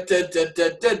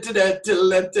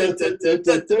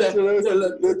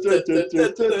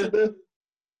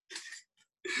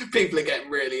 People are getting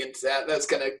really into that. That's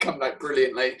going to come back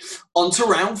brilliantly. On to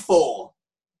round 4.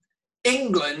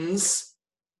 England's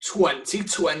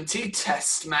 2020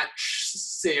 Test Match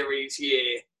Series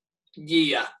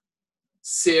year.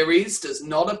 Series does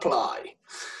not apply.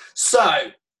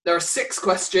 So, there are 6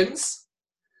 questions.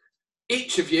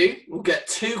 Each of you will get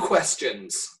 2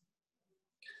 questions.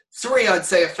 3, I'd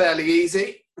say, are fairly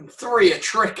easy, and 3 are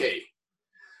tricky.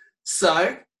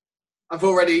 So, I've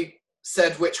already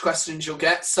said which questions you'll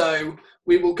get, so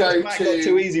we will go Matt to... got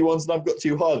 2 easy ones and I've got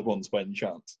 2 hard ones by any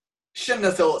chance. Shouldn't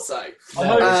have thought so.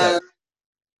 No,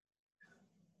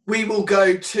 We will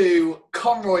go to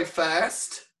Conroy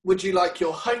first. Would you like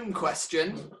your home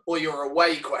question or your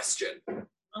away question?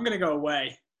 I'm going to go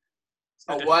away.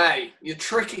 Away. Your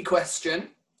tricky question.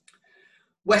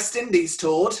 West Indies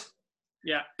toured,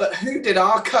 Yeah. but who did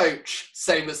our coach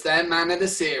say was their man of the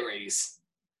series?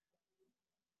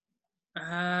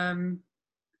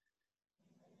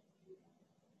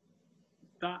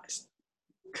 That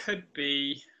could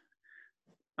be.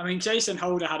 I mean, Jason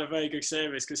Holder had a very good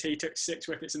series because he took 6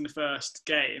 wickets in the first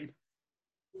game.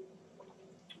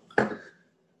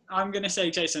 I'm going to say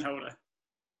Jason Holder.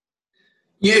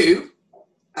 You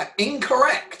are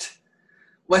incorrect.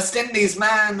 West Indies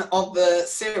man of the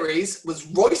series was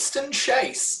Royston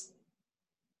Chase.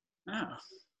 Oh.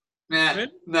 Yeah,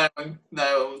 Really?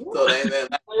 no, thought anything of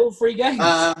that. All 3 games.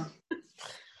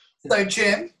 So,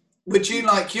 Jim, would you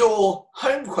like your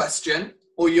home question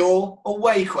or your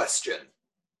away question?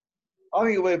 I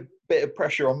think it'll be a bit of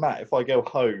pressure on Matt if I go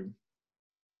home.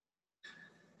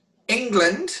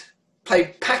 England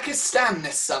played Pakistan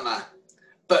this summer,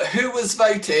 but who was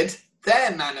voted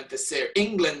their man of the series,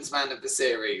 England's man of the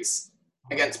series,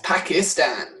 against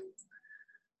Pakistan?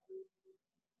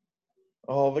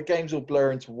 Oh, the games all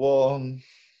blur into one.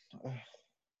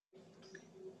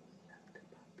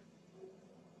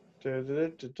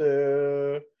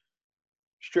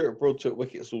 Stuart Broad took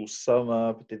wickets all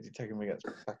summer, but did he take him against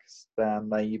Pakistan?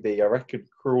 Maybe. I reckon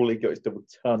Crawley got his double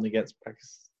ton against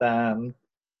Pakistan.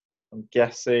 I'm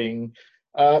guessing.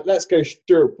 Let's go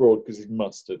Stuart Broad because he's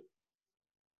mustard.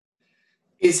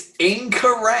 Is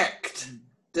incorrect.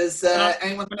 Does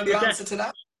anyone know the Okay. answer to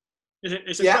that? Is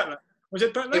it Yeah. Butler? Was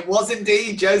it Butler? It was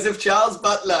indeed Joseph Charles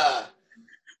Butler.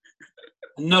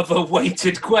 Another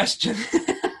weighted question.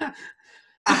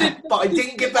 But I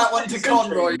didn't give that one to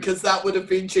Conroy because that would have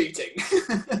been cheating.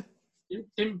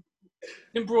 Didn't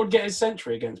Broad get his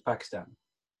century against Pakistan?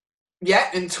 Yeah,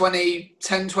 in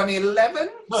 2010, 2011.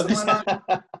 No, something this, like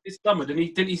that. this summer,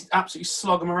 didn't he absolutely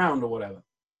slog him around or whatever?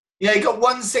 Yeah, he got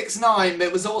 169, but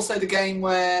it was also the game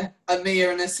where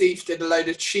Amir and Asif did a load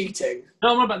of cheating.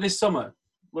 No, what about this summer?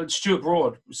 When Stuart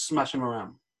Broad was smashing him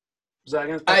around. Was that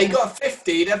against He Pakistan? got a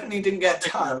 50, he definitely didn't get a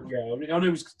ton. Yeah, I knew he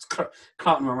was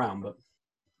carting him around, but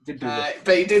did do that.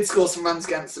 But he did score some runs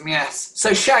against them, yes.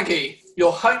 So, Shaggy,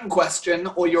 your home question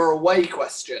or your away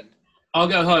question? I'll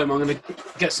go home. I'm going to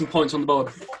get some points on the board.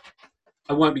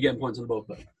 I won't be getting points on the board,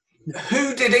 but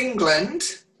Who did England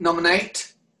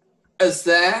nominate as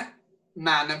their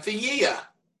man of the year?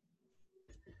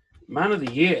 man of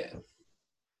the year.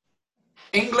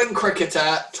 England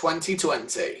cricketer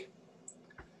 2020.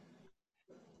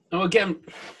 Oh, again,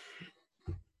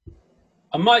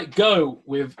 I might go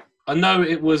with. I know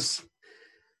it was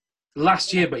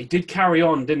last year, but he did carry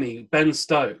on, didn't he? Ben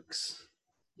Stokes.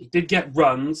 He did get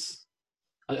runs.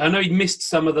 I know he missed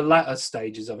some of the latter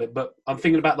stages of it, but I'm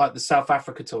thinking about like the South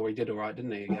Africa tour. He did all right,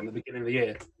 didn't he? Again, at the beginning of the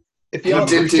year. If the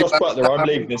answer is Josh Butler, I'm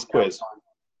leaving this quiz.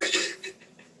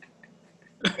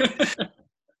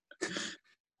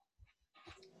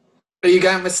 Are you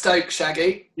going with Stokes,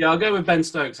 Shaggy? Yeah, I'll go with Ben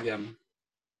Stokes again.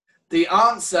 The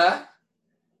answer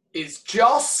is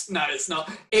Joss. No, it's not.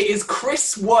 It is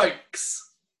Chris Wokes.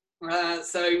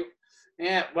 Wokesy.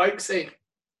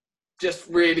 Just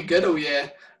really good all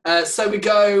year. So we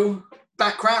go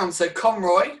back round. So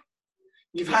Conroy,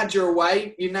 you've had your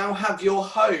away. You now have your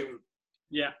home.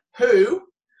 Yeah. Who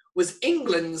was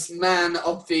England's man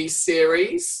of the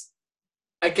series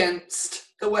against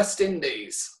the West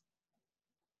Indies?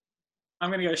 I'm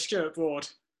going to go Stuart Broad.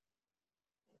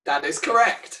 That is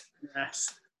correct.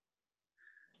 Yes.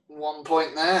 1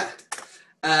 point there.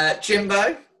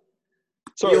 Jimbo,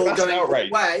 Sorry, you're that's an going outrage.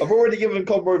 away. I've already given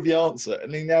Conroy the answer,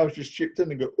 and he now just chipped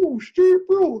in and go, "Oh, Stuart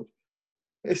Broad."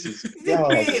 This is You didn't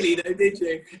really, though, did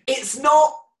you? It's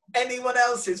not anyone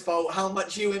else's fault how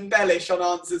much you embellish on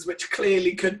answers which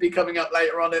clearly could be coming up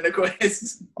later on in a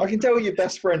quiz. I can tell your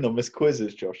best friend on this quiz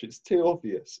is Josh. It's too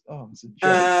obvious. Oh, it's a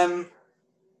joke.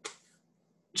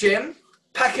 Jim,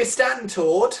 Pakistan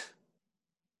toured,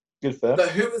 Good for him. but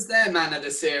who was their man of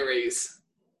the series?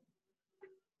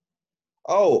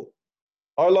 Oh,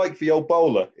 I like the old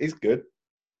bowler. He's good.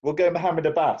 We'll go Mohammed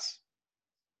Abbas.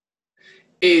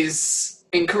 Is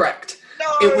incorrect.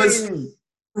 No! It was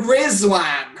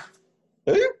Rizwan.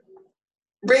 Who?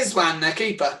 Rizwan, their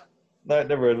keeper. No,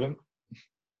 never heard of him.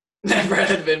 Never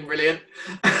heard of him, brilliant.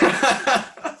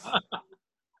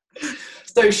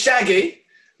 So, Shaggy,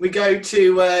 we go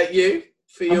to you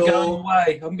for I'm your going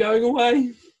away. I'm going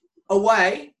away.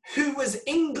 away. Who was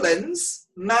England's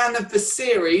man of the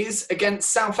series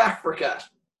against South Africa?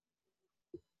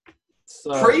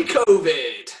 So,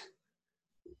 Pre-COVID.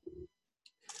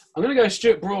 I'm going to go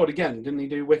Stuart Broad again. Didn't he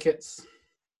do wickets?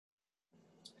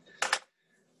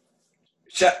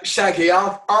 Shaggy,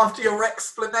 after your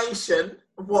explanation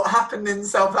of what happened in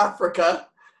South Africa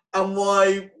and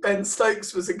why Ben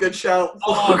Stokes was a good shout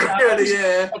for Career of the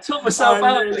Year, I took myself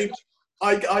out.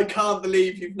 I can't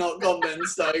believe you've not gone Ben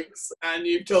Stokes and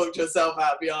you've talked yourself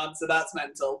out of the answer. That's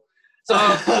mental. So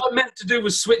what I meant to do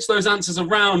was switch those answers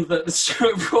around that the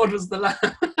Stuart Broad was the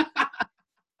lad.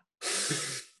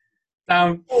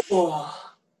 Down.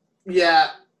 Oh,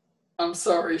 yeah, I'm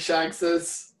sorry,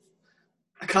 Shags.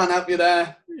 I can't help you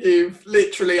there. You've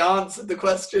literally answered the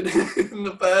question in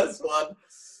the first one,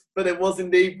 but it was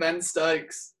indeed Ben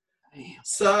Stokes.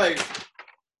 So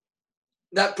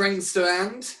that brings to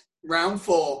end round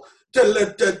 4.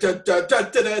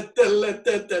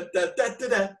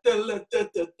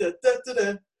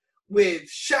 With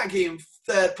Shaggy in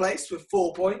third place with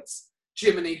 4 points,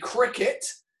 Jiminy Cricket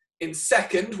in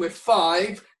second with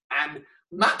 5, and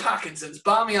Matt Parkinson's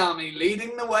Barmy Army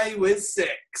leading the way with 6.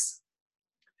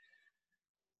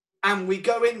 And we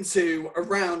go into a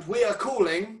round we are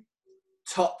calling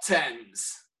Top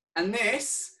 10s. And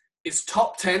this is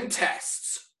Top 10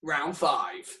 Tests, round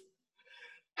 5.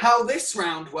 How this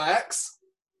round works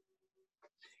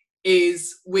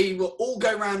is we will all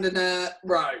go round in a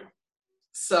row.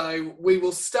 So we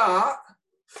will start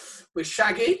with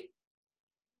Shaggy,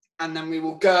 and then we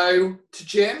will go to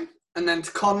Jim, and then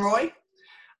to Conroy.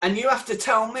 And you have to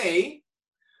tell me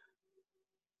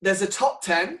there's a top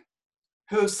 10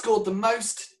 who have scored the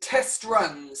most test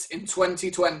runs in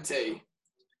 2020.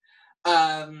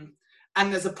 And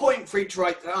there's a point for each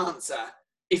right answer.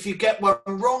 If you get one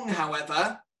wrong,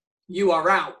 however, you are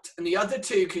out. And the other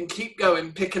two can keep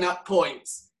going, picking up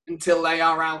points until they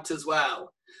are out as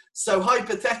well. So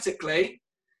hypothetically,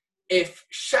 if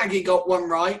Shaggy got one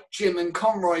right, Jim and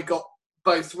Conroy got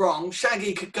both wrong,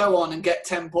 Shaggy could go on and get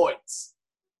 10 points.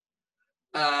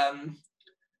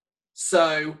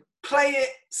 So play it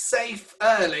safe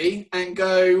early and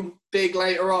go big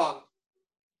later on.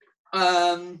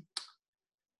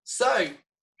 So,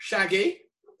 Shaggy,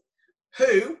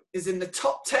 who is in the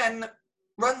top 10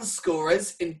 run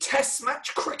scorers in Test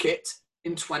match cricket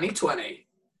in 2020?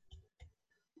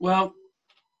 Well,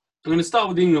 I'm going to start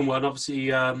with the England one.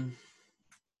 Obviously,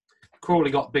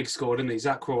 Crawley got big score, didn't he?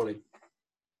 Zach Crawley.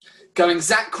 Going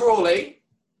Zach Crawley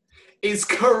is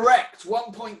correct.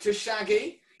 1 point to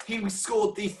Shaggy. He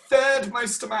scored the third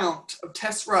most amount of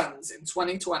test runs in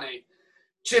 2020.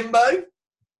 Jimbo?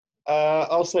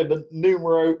 I'll say the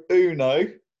numero uno,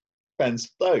 Ben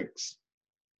Stokes.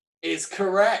 Is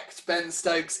correct. Ben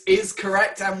Stokes is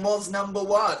correct and was number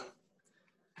 1.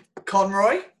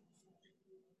 Conroy?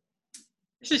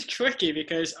 This is tricky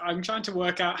because I'm trying to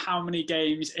work out how many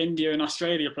games India and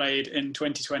Australia played in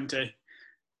 2020.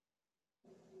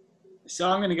 So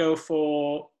I'm going to go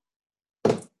for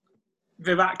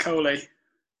Virat Kohli.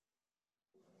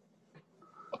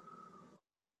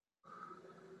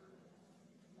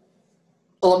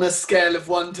 On a scale of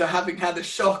 1 to having had a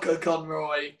shocker,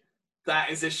 Conroy,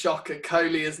 that is a shocker.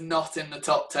 Kohli is not in the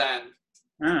top 10.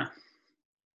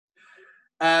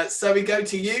 So we go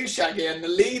to you, Shaggy, and the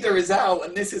leader is out,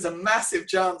 and this is a massive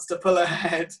chance to pull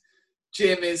ahead.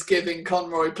 Jim is giving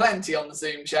Conroy plenty on the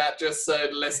Zoom chat, just so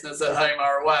the listeners at home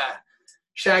are aware.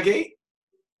 Shaggy?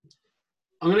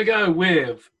 I'm going to go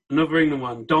with another England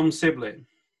one, Dom Sibley.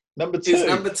 Number 2. Is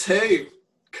number 2.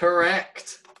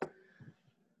 Correct.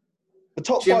 The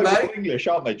top Jimbo? 5 are all English,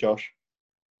 aren't they, Josh?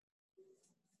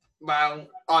 Well,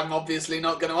 I'm obviously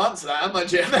not going to answer that, am I,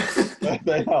 Jim?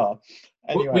 They are.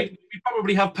 Anyway, we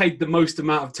probably have played the most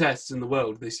amount of tests in the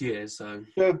world this year, so.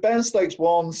 so Ben Stokes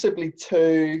 1, Sibley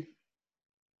 2.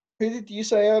 Who did you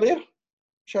say earlier?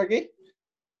 Shaggy?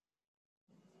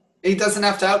 He doesn't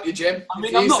have to help you, Jim. I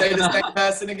mean, if I'm you not say the gonna- same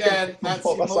person again, that's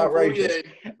Oh, that's more for outrageous.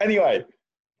 you. Anyway,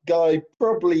 guy,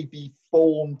 probably the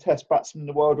form test batsman in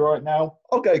the world right now.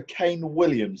 I'll go Kane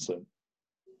Williamson.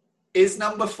 Is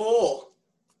number 4.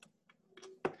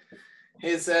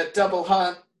 His double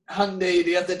Hundy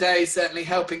the other day certainly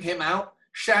helping him out.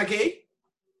 Shaggy,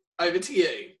 over to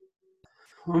you.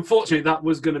 Unfortunately, that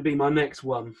was going to be my next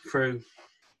one through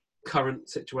current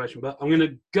situation, but I'm going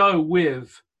to go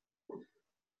with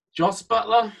Jos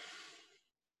Buttler.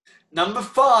 Number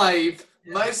 5,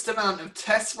 most amount of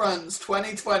test runs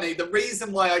 2020. The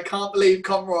reason why I can't believe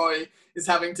Conroy is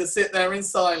having to sit there in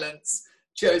silence.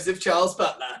 Joseph Charles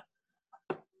Buttler.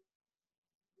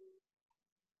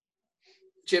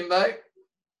 Jimbo.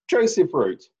 Joseph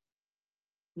Root.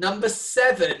 Number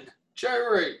 7, Joe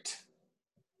Root.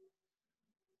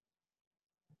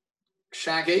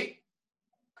 Shaggy.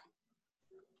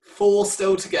 4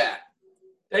 still to get.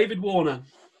 David Warner.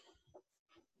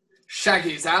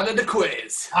 Shaggy's out of the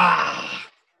quiz.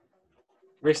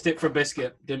 Risked it for a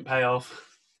biscuit. Didn't pay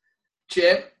off.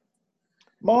 Jim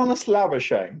Marnus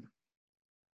Labuschagne.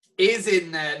 is in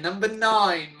there. Number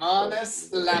 9,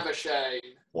 Marnus Labuschagne.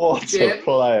 What Jim? a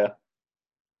player.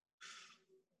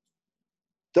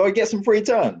 Do I get some free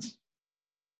turns?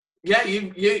 Yeah,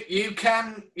 you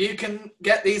can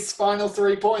get these final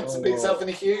 3 points and put yourself in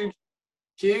a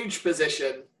huge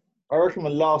position. I reckon the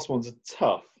last one's a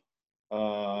tough.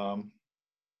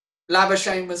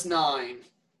 Labuschagne was 9.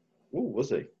 Oh,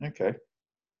 was he? Okay.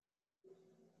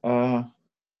 I'm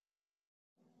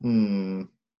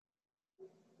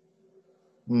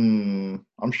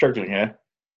struggling here.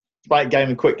 Spike game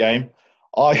and quick game.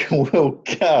 I will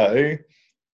go.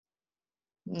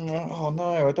 Oh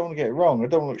no, I don't want to get it wrong. I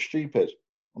don't want to look stupid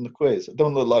on the quiz. I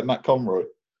don't want to look like Matt Conroy.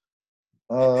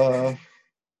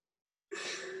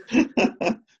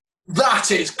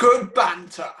 That is good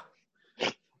banter.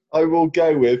 I will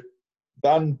go with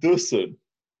Van Dussen.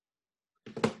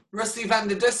 Rusty van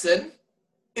der Dussen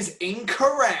is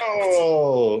incorrect.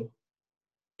 Oh,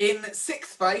 In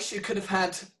 6th place, you could have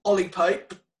had Ollie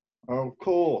Pope. of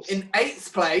course. In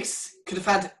 8th place, could have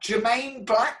had Jermaine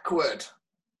Blackwood.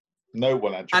 No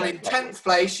one had. And in 10th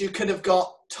place, you could have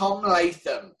got Tom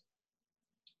Latham.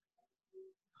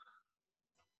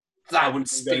 That's wouldn't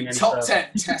be going the any top further. 10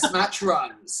 test match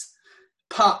runs.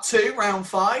 Part 2, round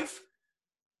 5.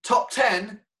 Top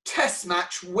 10 test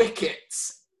match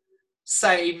wickets.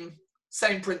 Same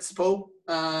principle.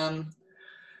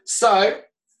 So,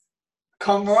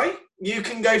 Conroy, you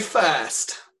can go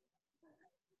first.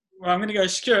 Well, I'm going to go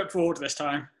Stuart Broad this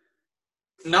time.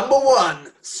 Number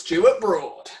 1, Stuart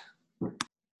Broad.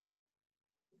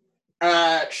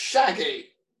 Shaggy.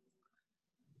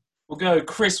 We'll go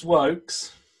Chris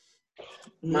Wokes.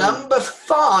 Number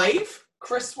 5,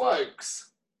 Chris Wokes.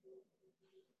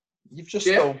 You've just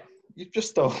Jim? stole. You've just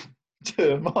stole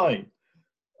 2 of mine.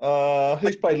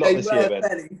 Who's played a lot this year,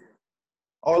 Ben?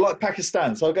 Oh, I like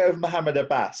Pakistan, so I'll go with Mohammed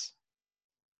Abbas.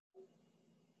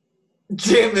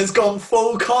 Jim has gone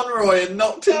full Conroy and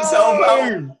knocked himself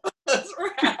out. That's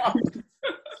round.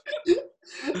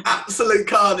 Absolute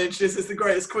carnage. This is the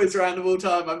greatest quiz round of all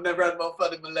time. I've never had more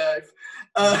fun in my life.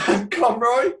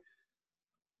 Conroy?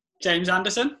 James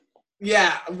Anderson.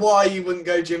 Yeah, why you wouldn't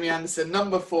go Jimmy Anderson?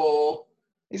 Number 4.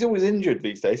 He's always injured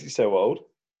these days. He's so old.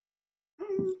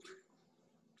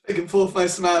 Taking 4th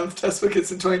most amount of test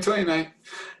wickets in 2020, mate.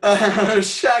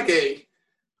 Shaggy?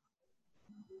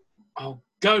 I'll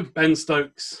go Ben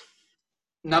Stokes.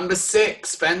 Number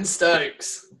 6, Ben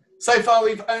Stokes. So far,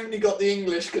 we've only got the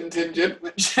English contingent,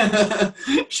 which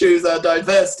shows our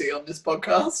diversity on this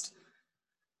podcast.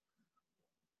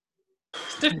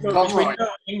 It's difficult Come because on.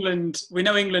 we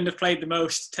know England have played the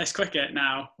most Test cricket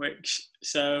now,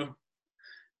 so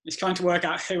it's trying to work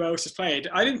out who else has played.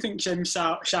 I didn't think James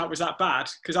Shout was that bad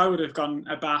because I would have gone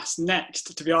Abbas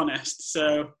next, to be honest.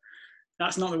 So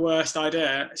that's not the worst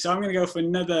idea. So I'm going to go for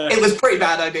another. It was a pretty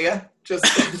bad idea. Just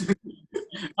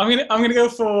I'm going to go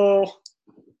for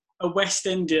a West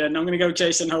Indian. I'm going to go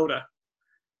Jason Holder.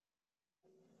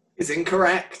 is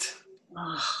incorrect.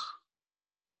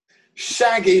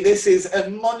 Shaggy, this is a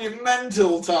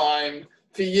monumental time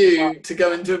for you to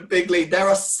go into a big lead. There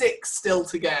are 6 still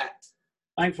to get.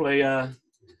 Thankfully,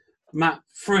 Matt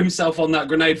threw himself on that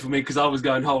grenade for me because I was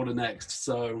going Holder next.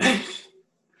 So,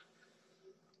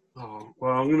 I'm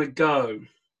going to go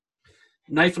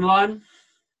Nathan Lyon.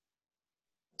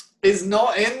 Is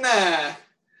not in there.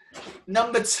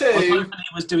 Number I was 2. hoping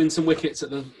he was doing some wickets at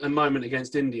the moment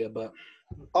against India, but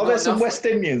Are Not there some enough. West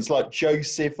Indians like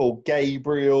Joseph or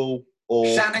Gabriel or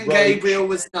Shannon Roach, Gabriel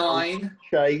was 9.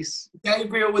 Chase?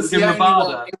 Gabriel was It the was only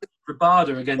Rabada. one.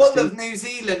 Rabada against Full the. of New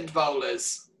Zealand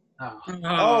bowlers. Oh.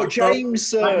 Oh,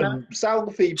 Jameson,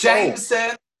 Southey, Bolt,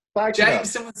 Jameson. Wagner.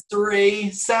 Jameson was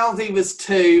 3. Southey was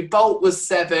 2. Bolt was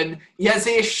 7.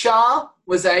 Yazir Shah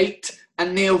was 8.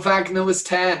 And Neil Wagner was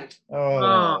 10. Oh,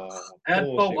 I had of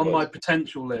course Bolt he on my was.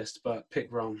 potential list, but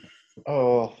picked wrong.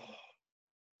 Oh,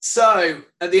 So,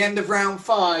 at the end of round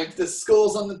 5, the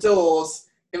scores on the doors.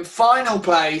 In final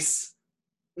place,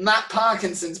 Matt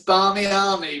Parkinson's Barmy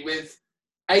Army with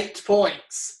 8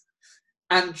 points.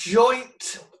 And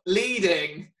joint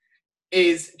leading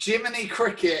is Jiminy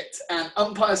Cricket and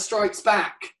Umpire Strikes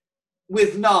Back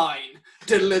with 9.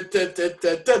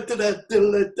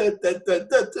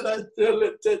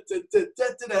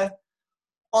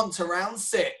 On to round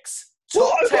 6. what?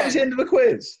 Top That was the 10. end of the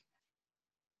quiz.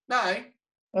 No,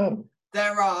 Oh,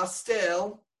 there are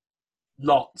still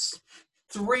Lots.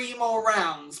 3 more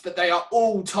rounds, but they are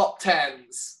all top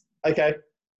 10s. okay.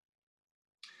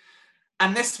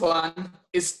 And this one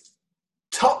is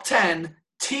top 10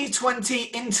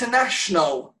 T20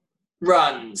 international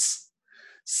runs.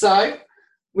 So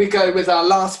we go with our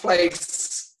last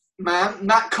place man,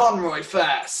 Matt Conroy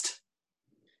first.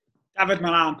 David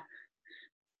Milan.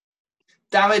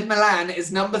 David Milan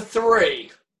is number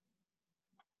 3.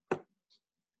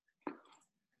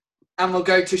 And we'll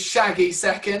go to Shaggy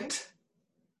second.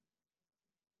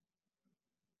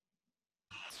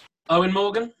 Owen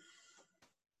Morgan.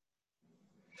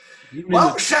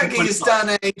 Well, Shaggy's done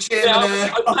a Jim Yeah,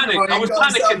 and I panicked. I was got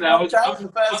himself panicking there. knocked out in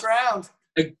the first round.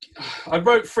 I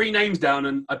wrote 3 names down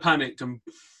and I panicked. And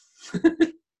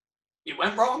You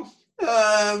went wrong.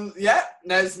 Yeah,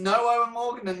 there's no Owen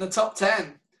Morgan in the top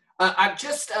 10. I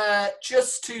just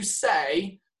to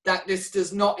say that this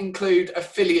does not include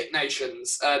affiliate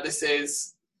nations. This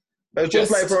is But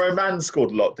just later, Oman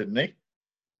scored a lot, didn't he?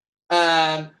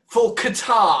 for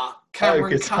Qatar.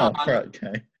 Cameron Qatar, Khan right,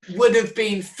 okay. would have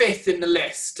been 5th in the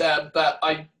list, but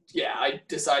I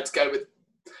decided to go with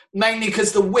mainly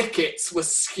because the wickets were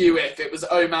skew. If it was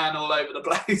Oman all over the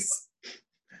place,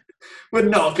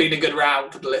 would not have been a good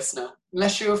round for the listener.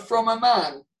 Unless you were from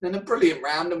Oman, then a brilliant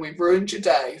round, and we've ruined your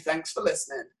day. Thanks for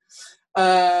listening,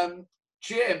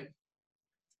 Jim.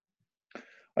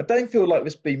 I don't feel like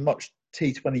there's been much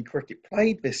T20 cricket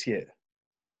played this year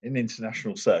in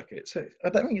international circuits. I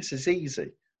don't think it's as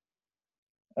easy.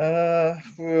 I've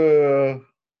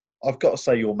got to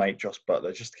say your mate Joss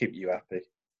Butler, just to keep you happy.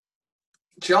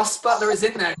 Joss Butler is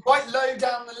in there, quite low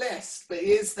down the list, but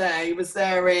he is there. He was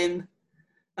there in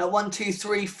 1, 2,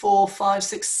 3, 4, 5,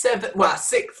 6, 7. Well,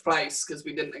 6th place because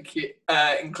we didn't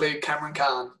include Cameron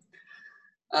Khan.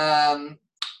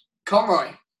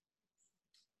 Conroy.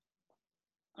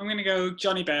 I'm going to go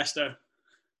Johnny Bairstow.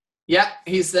 Yeah,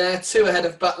 he's there, 2 ahead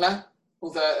of Butler,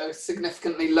 although a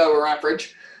significantly lower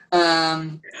average.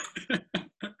 Had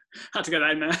to get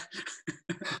that in there.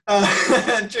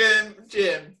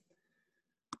 Jim.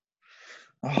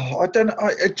 Oh, I don't.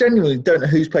 I genuinely don't know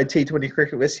who's played T20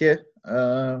 cricket this year.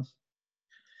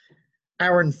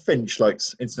 Aaron Finch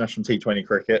likes international T20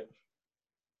 cricket.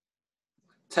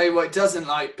 Tell you what it doesn't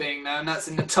like being there, and that's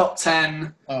in the top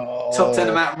 10 Oh. top 10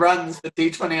 amount of runs for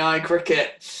T20I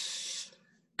cricket.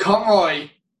 Conroy,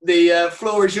 the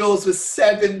floor is yours with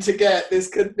 7 to get. This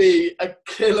could be a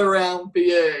killer round for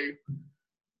you.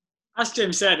 As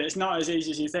Jim said, it's not as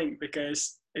easy as you think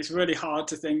because it's really hard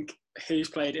to think who's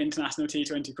played international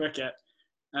T20 cricket.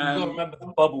 you've got to remember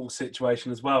the bubble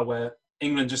situation as well, where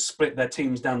England just split their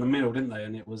teams down the middle, didn't they?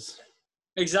 And it was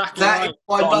Exactly That right. is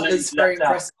why Got Butler's names very left out.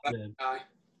 impressive. Yeah. that guy.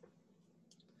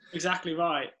 Exactly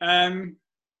right.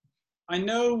 I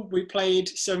know we played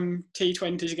some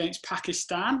T20s against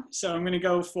Pakistan, so I'm going to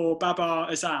go for Babar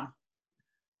Azam.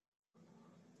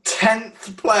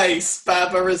 10th place,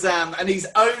 Babar Azam, and he's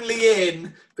only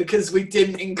in because we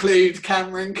didn't include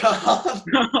Cameron Khan.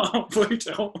 Oh,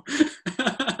 brutal.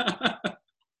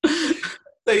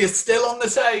 So you're still on the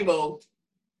table.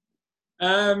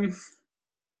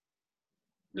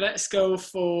 Let's go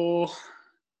for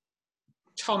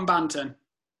Tom Banton.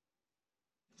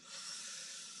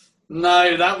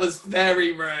 No, that was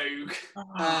very rogue.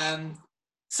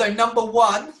 So number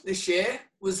 1 this year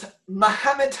was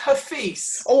Mohammed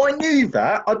Hafiz. Oh, I knew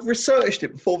that. I'd researched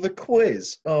it before the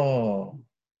quiz. Oh.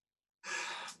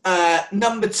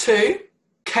 Number 2,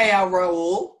 KL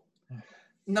Rahul.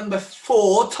 Number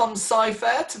 4, Tom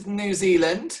Seifert of New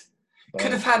Zealand.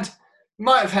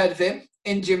 Might have heard of him,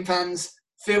 Indian fans,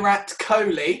 Virat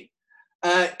Kohli.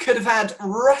 Could have had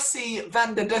Russi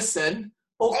van der Dussen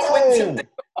or Quinton.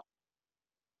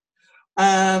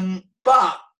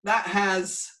 but that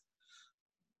has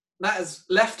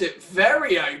left it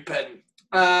very open.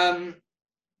 And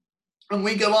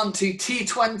we go on to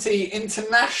T20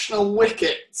 international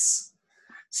wickets.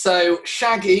 So,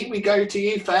 Shaggy, we go to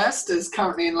you first, as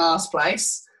currently in last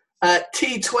place.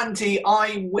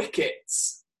 T20I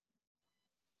wickets.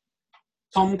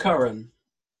 Tom Curran.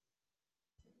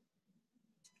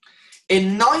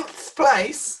 In 9th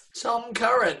place, Tom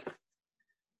Curran.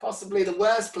 Possibly the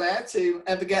worst player to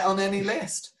ever get on any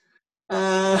list.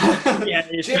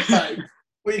 Jimbo,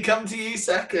 we come to you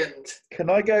second. Can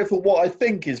I go for what I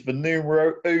think is the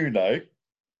numero uno?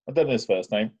 I don't know his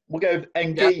first name. We'll go with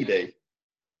Ngidi.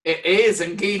 It is,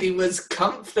 and Ngidi was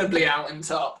comfortably out in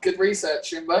top. Good research,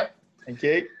 Jimbo. Thank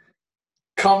you.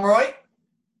 Conroy?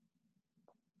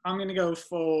 I'm going to go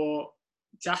for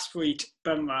Jasprit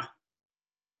Bumrah.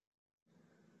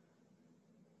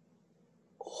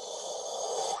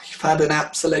 Oh, you've had an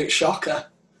absolute shocker.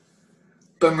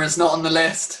 Bumrah's not on the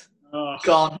list. Oh.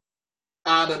 Gone.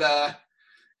 Out of there.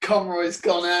 Conroy's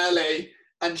gone early.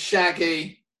 And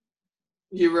Shaggy,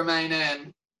 you remain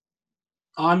in.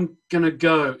 I'm going to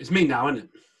go... It's me now, isn't it?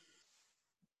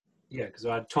 Yeah, because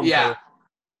I had Tom Curran.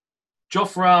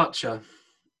 Jofra Archer.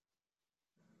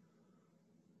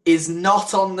 Is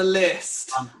not on the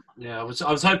list. I was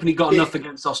hoping he got enough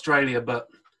against Australia, but...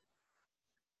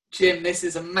 Jim, this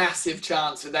is a massive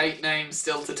chance with 8 names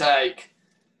still to take.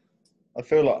 I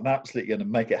feel like I'm absolutely going to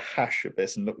make a hash of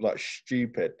this and look like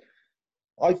stupid.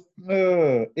 I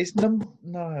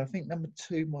think number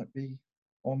 2 might be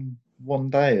on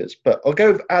one dayers, but I'll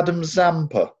go with Adam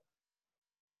Zampa.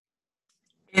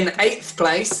 In 8th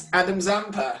place, Adam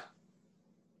Zampa.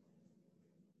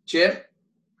 Jim?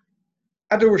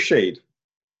 Adil Rashid.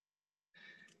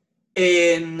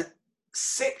 In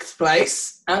 6th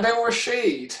place, Adil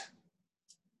Rashid.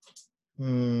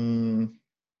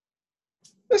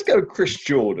 Let's go with Chris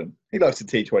Jordan. He likes the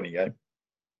T20 game.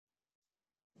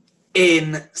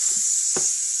 In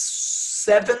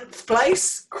 7th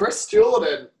place, Chris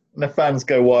Jordan. And the fans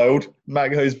go wild.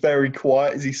 Matt goes very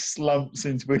quiet as he slumps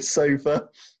into his sofa.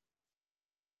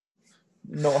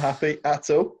 Not happy at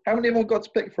all. How many have I got to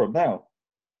pick from now?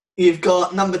 You've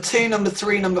got number 2, number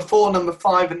 3, number 4, number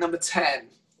 5, and number 10.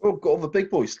 Oh, I've got all the big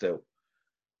boys still.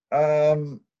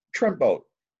 Trent Bolt.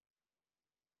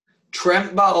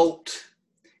 Trent Bolt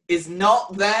is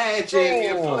not there, Jim.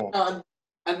 You've got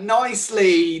a nice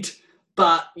lead,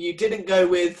 but you didn't go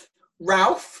with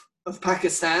Ralph of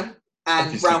Pakistan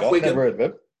and Ralph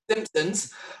Wiggum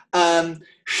Simpsons.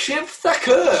 Shiv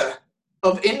Thakur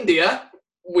of India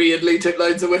weirdly took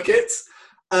loads of wickets.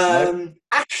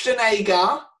 Ashton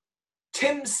Agar,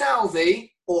 Tim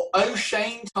Southey, or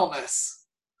O'Shane Thomas.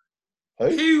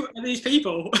 Who are these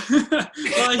people?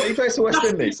 He plays for West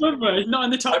Indies. Not in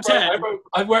the top 10.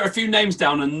 I wrote a few names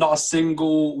down and not a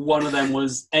single one of them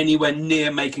was anywhere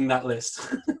near making that list.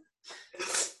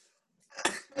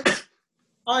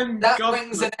 That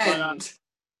brings an end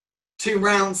to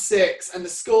round 6 and the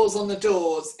scores on the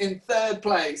doors. In 3rd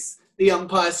place, the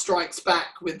umpire strikes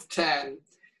back with 10.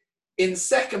 In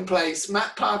 2nd place,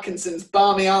 Matt Parkinson's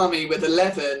Barmy Army with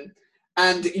 11.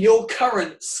 And your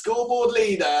current scoreboard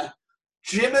leader,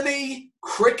 Jiminy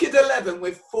Cricket 11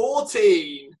 with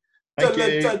 14. Thank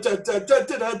you.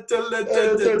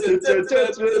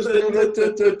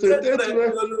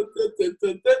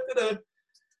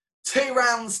 2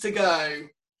 rounds to go.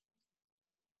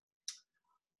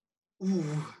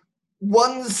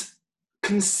 One's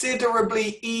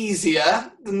considerably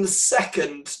easier than the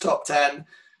second top 10.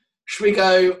 Should we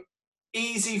go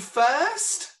easy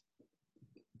first?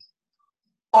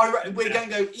 We're going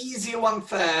to go easier one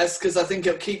first because I think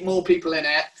it'll keep more people in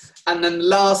it. And then the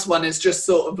last one is just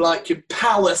sort of like your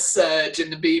power surge in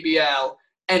the BBL.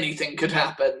 Anything could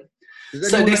happen.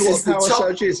 Does anyone know what power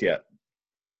surge is yet?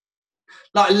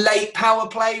 Like late power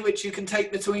play, which you can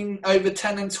take between over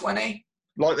 10 and 20.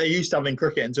 Like they used to have in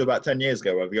cricket until about 10 years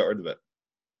ago where we got rid of it.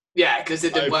 Yeah, because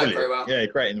it didn't work very well. Yeah,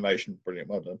 great innovation. Brilliant.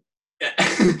 Well done.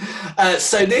 Yeah.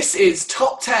 So this is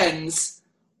top 10's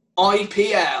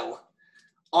IPL.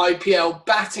 IPL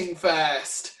batting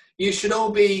first. You should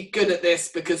all be good at this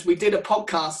because we did a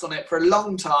podcast on it for a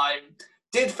long time.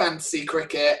 Did fantasy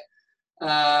cricket.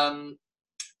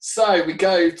 So we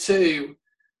go to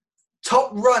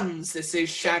top runs. This is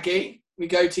Shaggy. We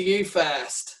go to you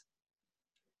first.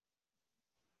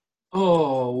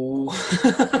 Oh,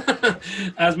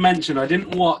 as mentioned, I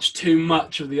didn't watch too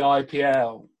much of the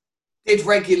IPL. Did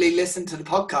regularly listen to the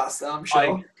podcast, though, I'm sure.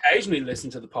 I occasionally listen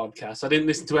to the podcast. I didn't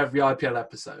listen to every IPL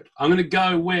episode. I'm going to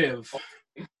go with...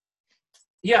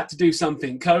 You had to do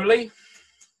something, Kohli.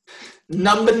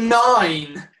 Number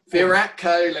 9, Virat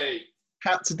Kohli.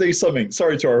 Had to do something.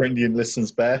 Sorry to our Indian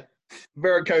listeners, Bear.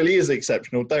 Virat Kohli is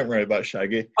exceptional. Don't worry about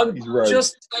Shaggy. I'm He's rogue.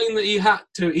 just saying that he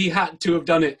had to have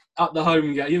done it at the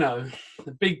home game,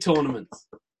 the big tournaments.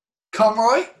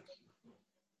 Conroy?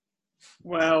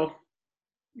 Well,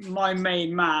 my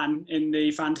main man in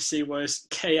the fantasy was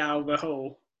KL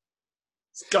Rahul.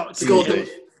 It's got to Scored be him.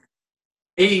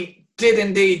 He did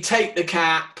indeed take the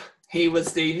cap. He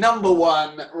was the number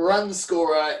 1 run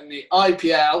scorer in the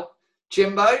IPL.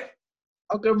 Jimbo?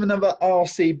 I'll go with another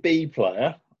RCB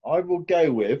player. I will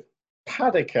go with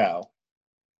Padikkal.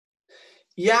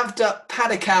 Yavda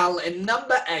Padikkal in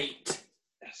number 8.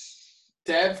 Yes.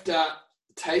 Dev Dutt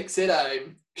takes it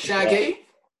home. Shaggy?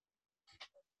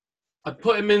 I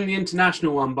put him in the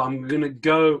international one, but I'm going to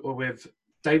go with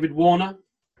David Warner.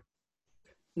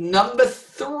 Number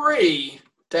 3,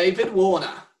 David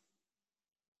Warner.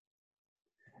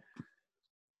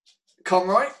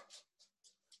 Conroy?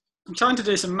 I'm trying to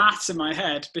do some maths in my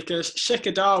head because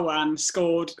Shikhar Dhawan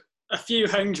scored a few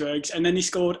hundreds and then he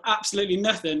scored absolutely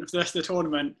nothing for the rest of the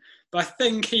tournament. But I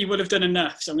think he would have done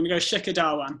enough, so I'm going to go Shikhar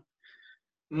Dhawan.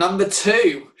 Number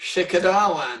 2, Shikhar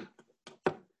Dhawan.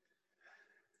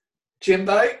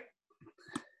 Jimbo?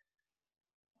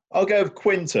 I'll go with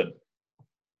Quinton.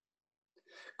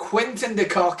 Quinton de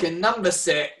Kock in number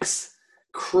 6.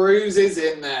 Cruises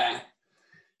in there.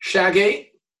 Shaggy?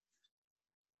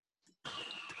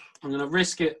 I'm going to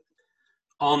risk it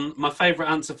on my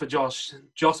favourite answer for Josh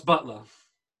Butler.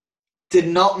 Did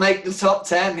not make the top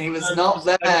 10. He was not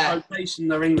there. Rotation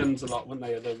their England's a lot, weren't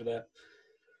they, over there?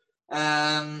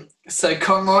 So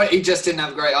Conroy, he just didn't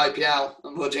have a great IPL.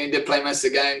 Unfortunately, he did play most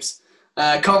of the games.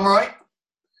 Conroy?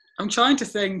 I'm trying to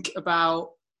think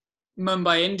about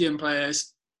Mumbai Indian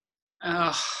players.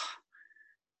 I'm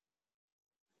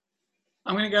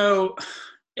going to go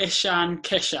Ishan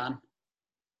Kishan.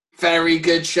 Very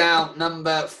good shout.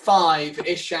 Number 5,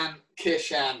 Ishan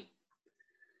Kishan.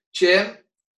 Jim?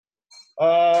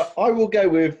 I will go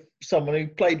with someone who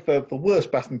played for the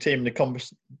worst batting team in the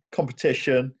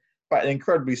competition, batting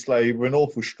incredibly slow with an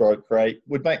awful strike rate,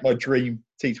 would make my dream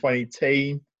T20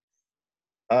 team.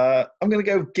 I'm going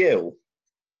to go with Gill.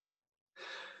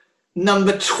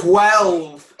 Number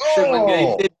 12, Shubman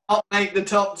Gill Oh. did not make the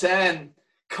top 10.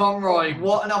 Conroy,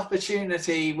 what an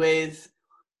opportunity with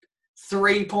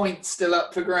 3 points still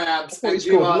up for grabs. thought he And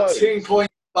you scored are loads. 2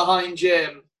 points behind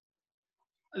Jim.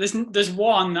 There's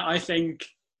one that I think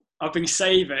I've been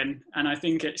saving, and I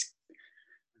think it's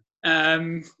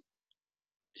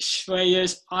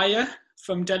Shreyas Iyer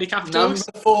from Delhi Capitals.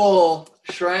 Number 4,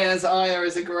 Shreyas Iyer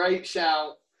is a great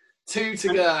shout. 2 to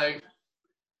go.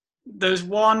 There's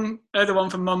one other one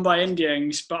from Mumbai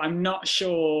Indians, but I'm not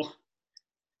sure.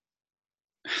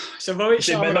 So Rohit Is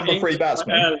it Sharma my number 3 inked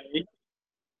batsman? early.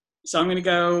 So I'm going to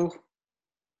go.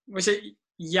 Was it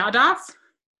Yadav?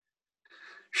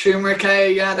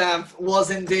 Shumrike Yadav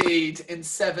was indeed in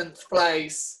 7th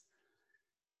place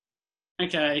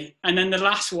Okay, and then the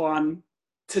last one,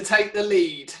 to take the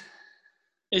lead.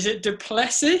 is it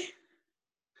Duplessis?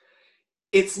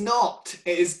 It's not.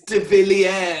 It is De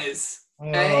Villiers.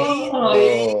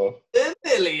 Oh. De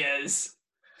Villiers.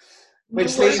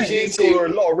 Which Well, leads you he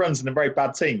scored to... a lot of runs in a very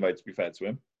bad team, though, to be fair to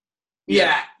him.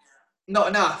 Yeah, not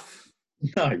enough.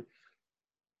 No.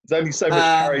 There's only so much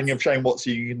carrying of Shane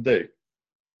Watson you can do.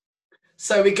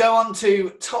 So we go on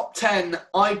to top 10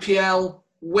 IPL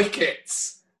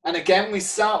wickets. And again, we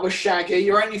start with Shaggy.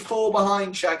 You're only 4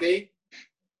 behind, Shaggy.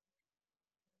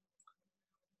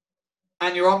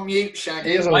 And you're on mute, Shaggy.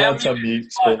 He is I am allowed to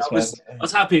mute Fine, sportsman. I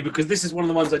was happy because this is one of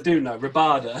the ones I do know,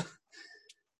 Rabada.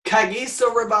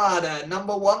 Kagiso Rabada,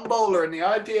 number 1 bowler in the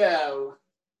IPL.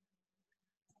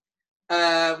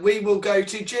 We will go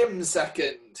to Jim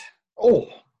second. Oh,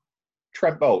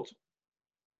 Trent Bolt.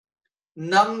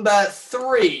 Number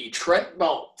 3, Trent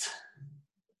Bolt.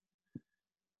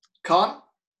 Con?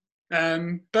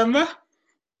 Bumrah?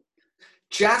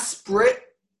 Jasprit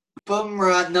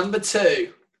Bumrah, number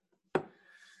 2.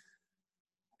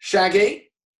 Shaggy?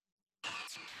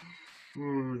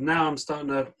 Now I'm starting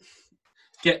to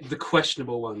get the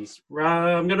questionable ones.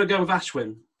 I'm going to go with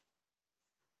Ashwin.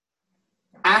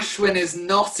 Ashwin is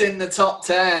not in the top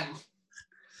 10.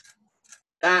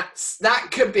 That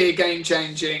could be a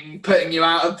game-changing, putting you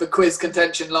out of the quiz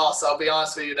contention loss, I'll be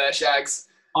honest with you there, Shags.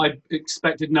 I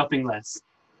expected nothing less.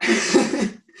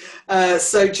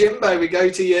 So, Jimbo, we go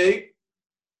to you.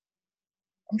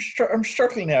 I'm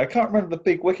struggling now. I can't remember the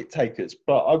big wicket takers,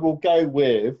 but I will go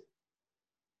with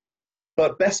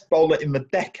the best bowler in the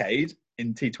decade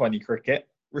in T20 cricket,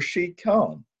 Rashid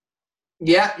Khan.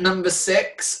 Yeah, number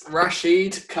 6,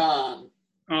 Rashid Khan.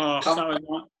 Oh,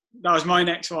 that was my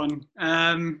next one.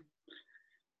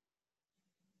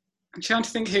 I'm trying to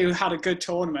think who had a good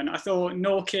tournament. I thought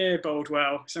Norkir bowled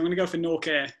well, so I'm going to go for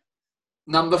Norkir.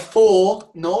 Number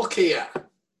 4, Norkia.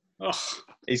 Oh,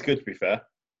 He's good, to be fair.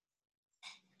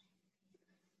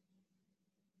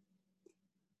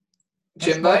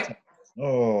 That's Jimbo? my turn.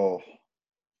 Oh,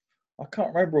 I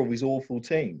can't remember all these awful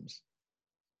teams.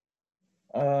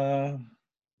 Well,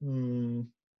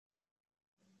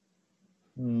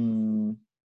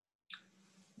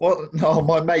 no,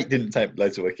 my mate didn't take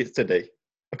loads of wickets, did he?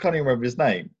 I can't even remember his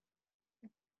name.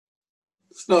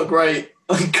 It's not great.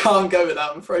 I can't go with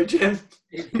that, I'm afraid, Jim.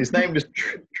 His name was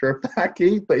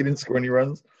Tripacky, but he didn't score any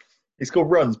runs. He scored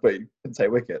runs, but he didn't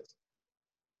take wickets.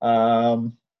 I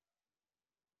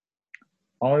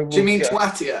will Do you mean go-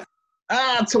 Twatia?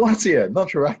 Tawatia, not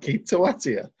Tripaki,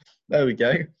 Tawatia. There we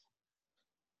go.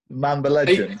 Man, the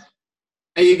legend.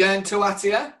 Are you going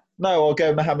Twatia? No, I'll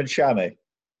go Mohammed Shami.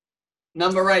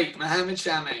 Number 8, Mohammed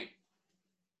Shami.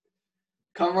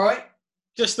 Conroy?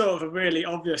 just thought of a really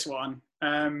obvious one.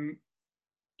 Jofra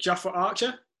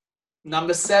Archer.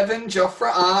 Number 7,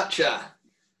 Jofra Archer.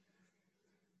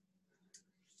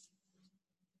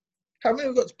 How many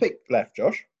have we got to pick left,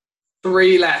 Josh?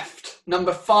 3 left.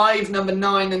 Number 5, number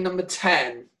 9, and number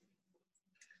 10.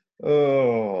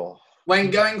 Oh.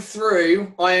 When going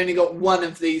through, I only got one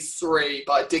of these 3,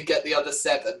 but I did get the other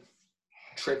 7.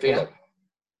 Trivia.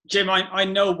 Jim, I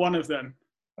know one of them.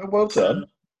 Oh, well done.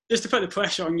 Just to put the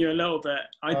pressure on you a little bit,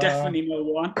 I definitely know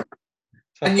one.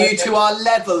 And you two are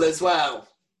level as well.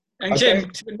 And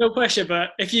Jim, no pressure,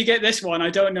 but if you get this one, I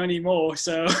don't know any more.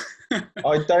 So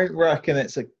I don't reckon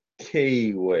it's a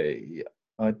Kiwi.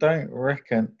 I don't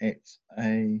reckon it's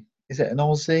a... Is it an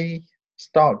Aussie?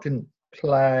 Stark didn't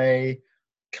play.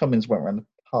 Cummins went around the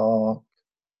park.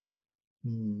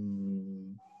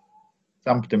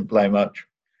 Zampa didn't play much.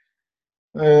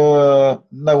 No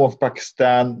one from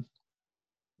Pakistan.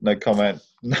 No comment.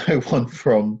 No one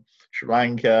from Sri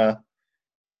Lanka.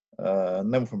 No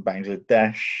one from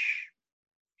Bangladesh.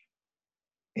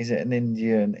 Is it an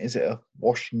Indian? Is it a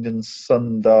Washington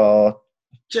Sundar?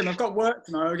 Jim, I've got work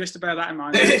tomorrow, just to bear that in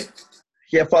mind.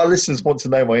 Yeah, but our listeners want to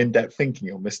know my in-depth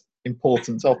thinking on this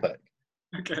important topic.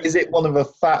 Okay. Is it one of the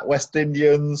fat West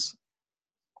Indians?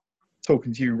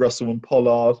 Talking to you, Russell and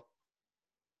Pollard.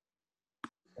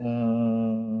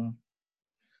 I'm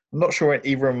not sure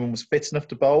either of them was fit enough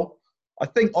to bowl. I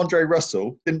think Andre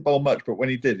Russell didn't bowl much, but when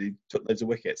he did, he took loads of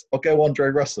wickets. I'll go Andre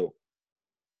Russell.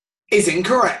 Is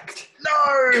incorrect.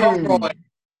 No! Conroy,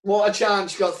 what a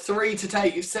chance. You got 3 to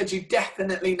take. You've said you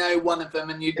definitely know one of them,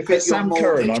 and you'd If put it's your Sam mortgage.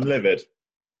 Curran, I'm livid.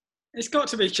 It's got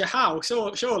to be Chahal,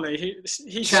 surely.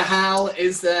 He's Chahal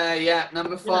is there, yeah.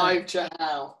 Number 5,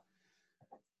 Chahal.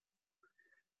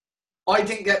 I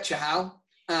didn't get Chahal.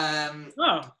 can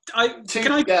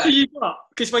I yeah. tell you what?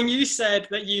 Because when you said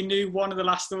that you knew one of the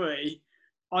last 3,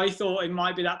 I thought it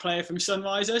might be that player from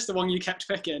Sunrisers, the one you kept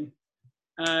picking.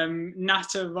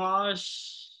 Natarajan?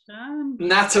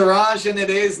 Natarajan it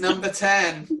is, number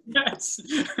 10. Yes.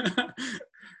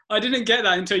 I didn't get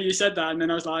that until you said that, and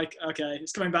then I was like, okay,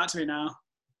 it's coming back to me now.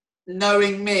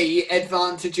 Knowing me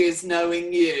advantages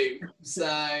knowing you.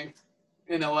 So,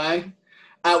 in a way.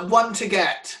 1 to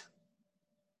get.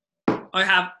 I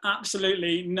have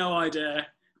absolutely no idea.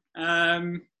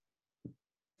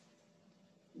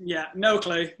 Yeah, no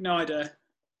clue, no idea.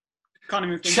 Can't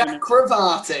even think of it.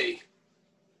 Chakravarti.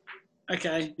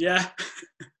 Okay, yeah.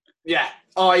 Yeah,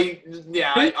 I Who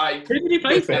did he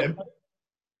play Good for? for him.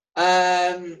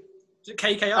 Is it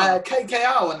KKR?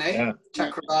 KKR, wasn't he? Yeah.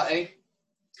 Chakravarti.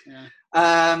 Yeah.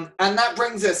 And that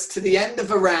brings us to the end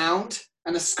of a round,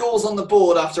 and the scores on the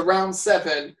board after round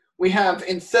 7. We have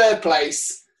in 3rd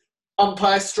place,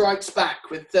 Umpire Strikes Back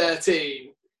with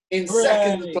 13. In Hooray.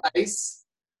 2nd place,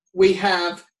 we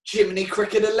have Jiminy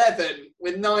Cricket 11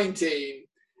 with 19.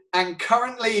 And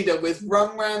current leader with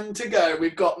one round to go,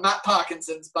 we've got Matt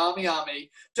Parkinson's Barmy Army.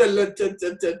 For the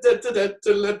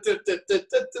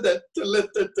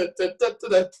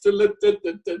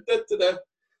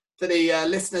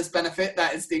listeners' benefit,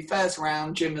 that is the first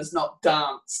round. Jim has not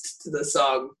danced to the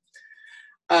song.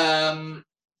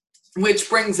 Which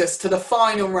brings us to the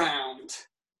final round.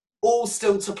 All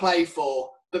still to play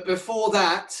for. But before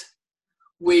that,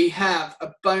 we have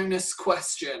a bonus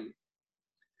question.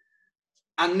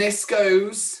 And this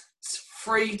goes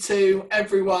free to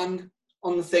everyone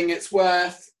on the thing. It's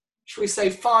worth, should we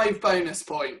say, 5 bonus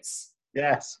points.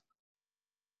 Yes.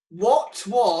 What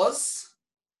was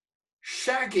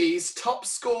Shaggy's top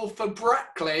score for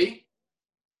Brackley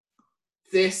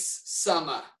this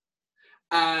summer?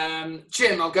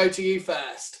 Jim, I'll go to you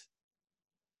first.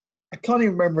 I can't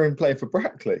even remember him playing for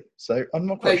Brackley, so I'm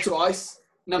not quite Played sure. twice.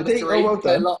 Number Did he? 3. Oh, well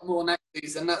Play a done. lot more next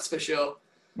season, that's for sure.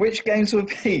 Which games were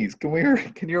these?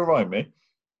 Can you remind me?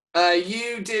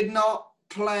 You did not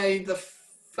play the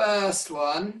first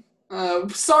one.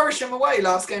 Sorisham away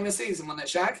last game of season, wasn't it,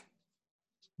 Shag?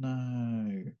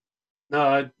 No.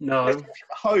 No.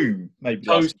 Home, maybe.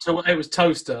 It was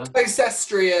Toaster.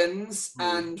 Posestrians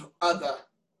and other.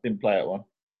 Didn't play that one.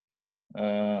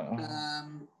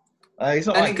 He's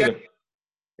not any that good.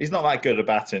 He's not that good at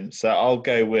batting, so I'll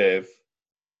go with.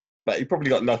 But he probably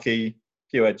got lucky.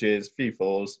 Few edges, few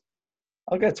fours.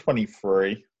 I'll go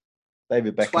 23.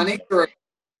 David Beckham. 23.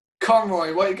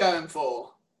 Conroy, what are you going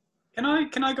for? Can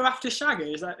I go after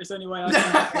Shaggy? Is the only way I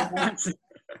can?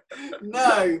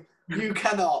 No, you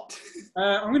cannot.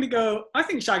 I'm going to go. I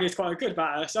think Shaggy is quite a good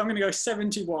batter, so I'm going to go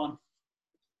 71.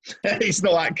 He's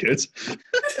not that good.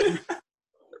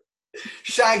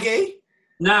 Shaggy?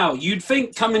 Now, you'd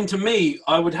think coming to me,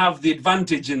 I would have the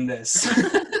advantage in this.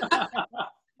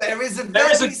 There is a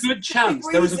good chance.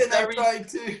 There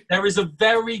is a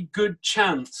very good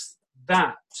chance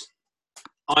that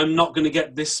I'm not going to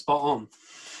get this spot on.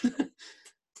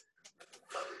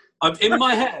 In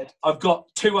my head, I've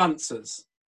got two answers.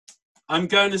 I'm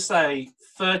going to say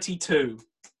 32.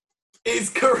 Is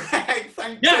correct.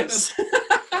 Thank Yes.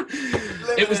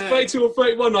 goodness. It was 32 or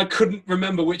 31. I couldn't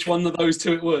remember which one of those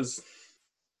two it was.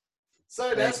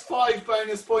 So there's 5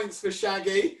 bonus points for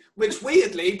Shaggy, which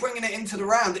weirdly, bringing it into the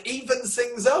round, evens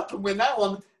things up, and we're now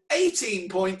on 18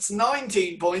 points,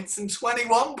 19 points, and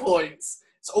 21 points.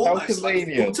 It's almost like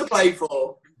all to play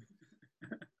for.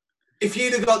 If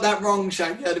you'd have got that wrong,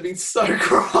 Shaggy, I'd have been so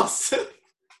cross.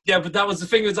 Yeah, but that was the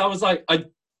thing. I was like, as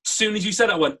soon as you said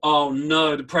it, I went, oh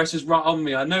no, the pressure's right on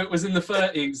me. I know it was in the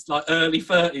 30s, like early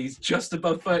 30s, just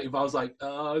above 30, but I was like,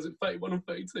 is it 31 or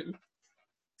 32?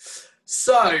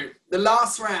 So, the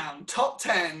last round, top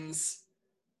 10s,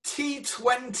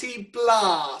 T20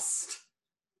 Blast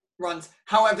runs.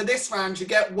 However, this round you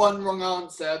get one wrong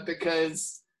answer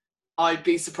because I'd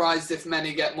be surprised if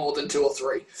many get more than 2 or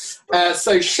 3.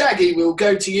 So, Shaggy, we'll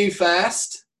go to you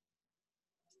first.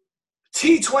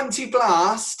 T20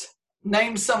 Blast,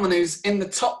 name someone who's in the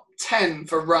top 10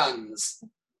 for runs.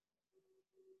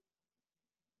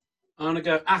 I'm going to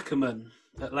go Ackerman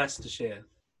at Leicestershire.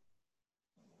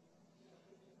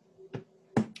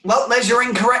 Well, there's your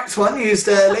incorrect one used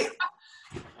early.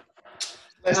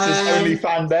 Leicester's only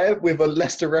fan there with a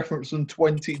Leicester reference from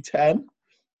 2010.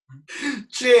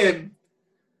 Jim.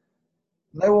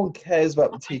 No one cares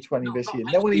about the T20 this year.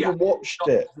 No one even watched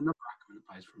it.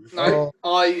 No,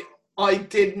 I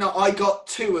did not. I got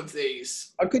 2 of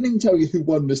these. I couldn't even tell you who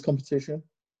won this competition.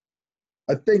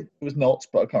 I think it was Notts,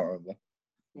 but I can't remember.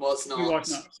 Was not.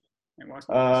 It was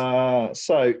not.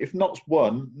 So if Notts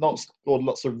won, Notts scored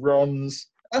lots of runs.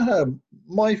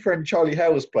 My friend Charlie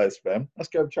Hales plays for them. Let's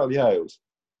go with Charlie Hales.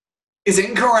 Is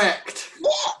incorrect.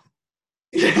 What?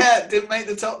 Yeah, didn't make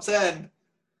the top 10.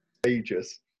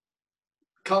 Ages.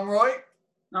 Conroy?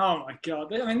 Oh my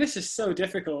God. I mean, this is so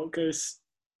difficult because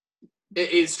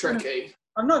It is tricky.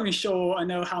 I'm not even sure I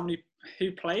know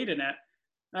who played in it.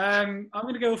 I'm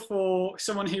going to go for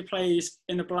someone who plays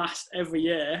in the Blast every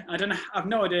year. I've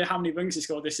no idea how many runs he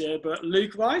scored this year, but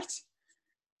Luke Wright.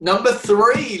 Number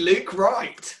 3, Luke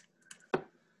Wright.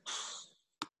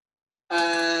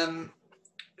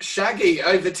 Shaggy,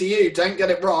 over to you. Don't get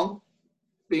it wrong.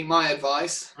 Be my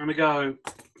advice. I'm going to go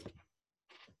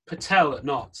Patel at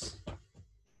Notts.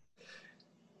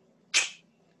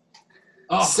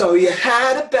 Oh. So you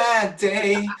had a bad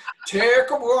day. Take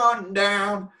a one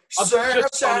down. Sing a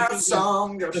sad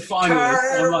song. The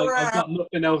finalists. I'm like, I've got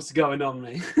nothing else going on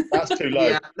me. That's too low.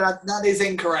 Yeah, that is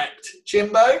incorrect.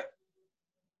 Jimbo?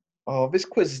 Oh, this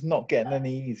quiz is not getting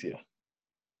any easier.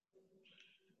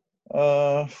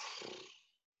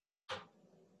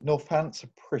 Northants are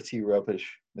pretty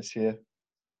rubbish this year.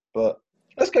 But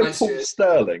let's go Paul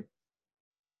Sterling.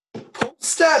 Paul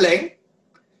Sterling?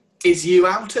 Is you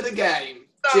out of the game?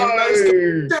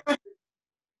 No!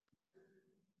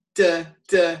 Duh.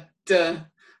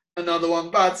 Another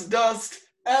one bites dust.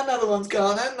 Another one's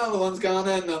gone. Another one's gone.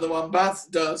 Another one bites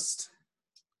dust.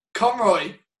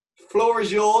 Conroy, floor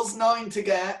is yours. 9 to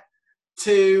get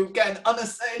an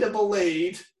unassailable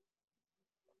lead.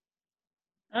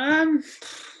 And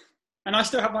I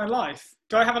still have my life.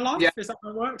 Do I have a life? Yeah. Is that how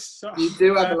it works? So, You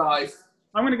do have a life.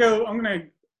 I'm going to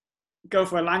go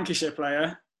for a Lancashire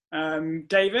player.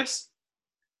 Davis.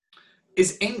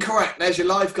 Is incorrect. There's your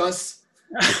life, guys.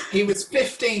 He was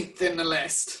 15th in the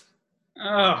list.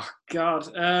 Oh, God.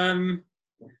 All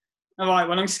right,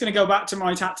 well, I'm just going to go back to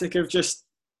my tactic of just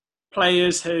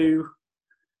players who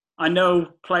I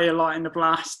know play a lot in the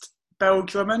Blast. Bell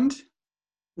Drummond.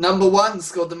 Number 1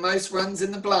 scored the most runs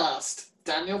in the Blast.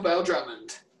 Daniel Bell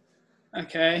Drummond.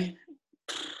 Okay.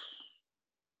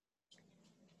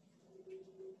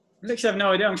 I literally have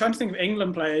no idea. I'm trying to think of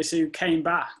England players who came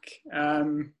back.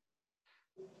 For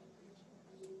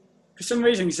some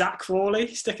reason, Zach Crawley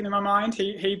sticking in my mind.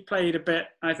 He played a bit,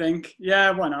 I think.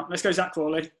 Yeah, why not? Let's go Zach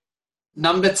Crawley.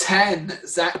 Number 10,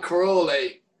 Zach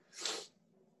Crawley.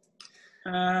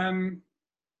 Liam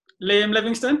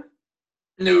Livingston?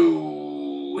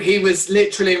 No, he was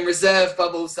literally in reserve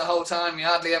bubbles the whole time. You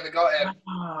hardly ever got him.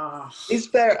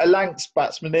 Is there a Lancs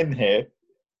batsman in here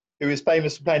who is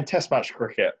famous for playing Test match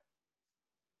cricket?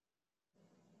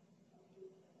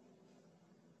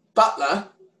 Butler?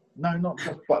 No, not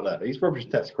Josh Butler. He's rubbish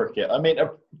at Test cricket. I mean,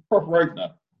 a proper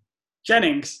opener.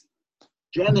 Jennings?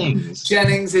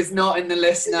 Jennings is not in the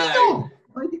list, no.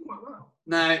 I did quite well.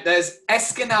 No, there's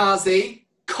Eskenazi,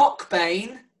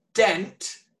 Cockbain,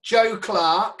 Dent, Joe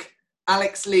Clark,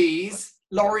 Alex Lees,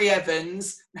 Laurie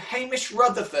Evans, and Hamish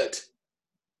Rutherford.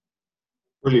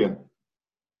 Brilliant.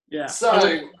 Yeah. So,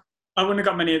 I wouldn't have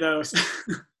got many of those.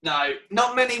 no,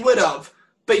 not many would have.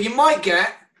 But you might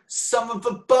get some of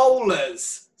the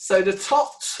bowlers. So the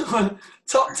top 10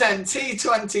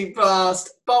 T20 Blast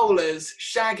bowlers.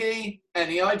 Shaggy,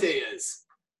 any ideas?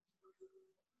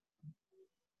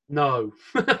 No.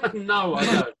 No, I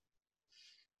don't.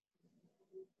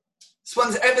 This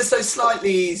one's ever so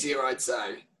slightly easier, I'd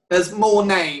say. There's more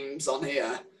names on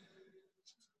here.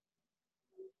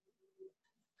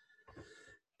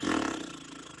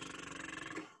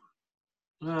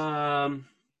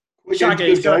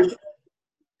 Shaggy.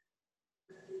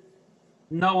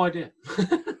 No idea.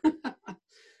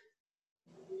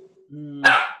 I'm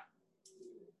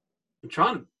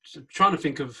trying to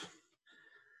think of.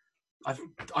 I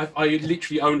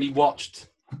literally only watched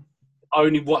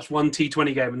one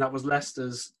T20 game, and that was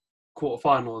Leicester's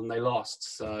quarter-final, and they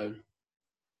lost. So,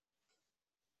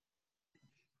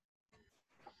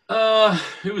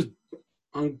 it was.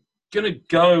 I'm gonna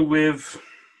go with.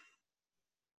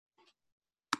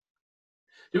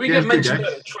 Did we get mentioned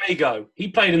Trago? He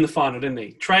played in the final, didn't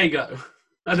he? Trago.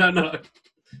 I don't know.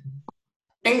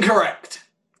 Incorrect.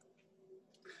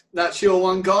 That's your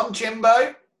one gone.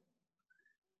 Jimbo?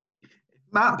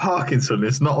 Matt Parkinson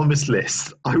is not on this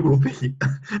list. I will be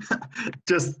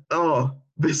this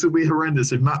will be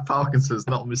horrendous if Matt Parkinson's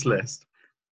not on this list.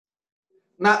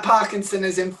 Matt Parkinson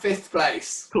is in 5th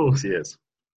place. Of course he is.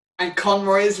 And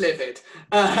Conroy is livid.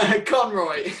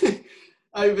 Conroy,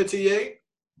 over to you.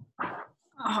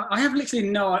 I have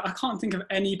literally I can't think of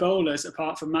any bowlers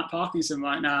apart from Matt Parkinson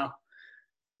right now.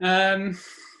 The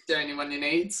only one you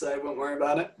need, so won't worry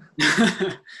about it.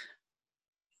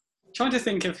 Trying to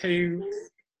think of who.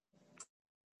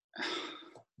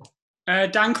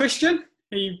 Dan Christian.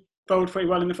 He bowled pretty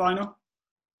well in the final.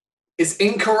 Is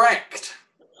incorrect.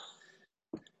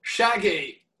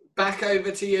 Shaggy, back over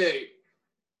to you.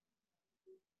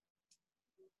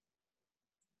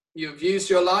 You've used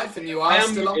your life and you are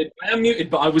still on. I am muted,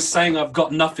 but I was saying I've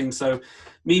got nothing, so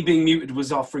me being muted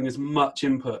was offering as much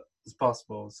input as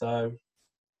possible. So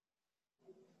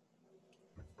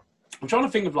I'm trying to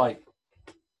think of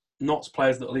Notts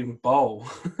players that will even bowl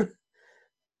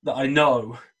that I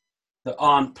know that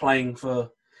aren't playing for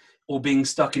or being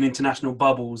stuck in international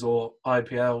bubbles or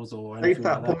IPLs or anything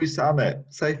like that.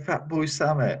 Say Fat Boy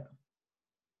Samet.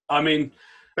 I mean,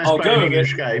 Best I'll player go in with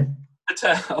English it. game.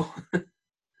 Patel.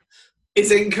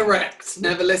 Is incorrect.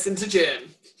 Never listen to Jim.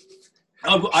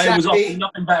 I was offering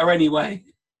nothing better anyway.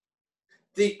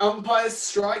 The umpire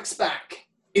strikes back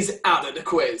is out of the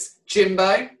quiz.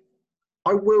 Jimbo?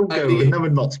 I will go with another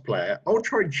Notts player. I'll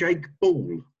try Jake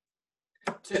Ball.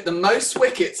 Took the most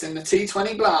wickets in the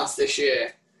T20 Blast this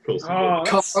year. Of course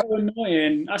That's so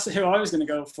annoying. That's who I was going to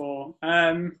go for.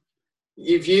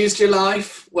 You've used your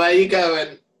life. Where are you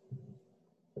going?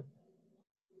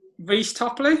 Reece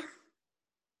Topley?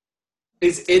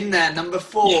 Is in there. Number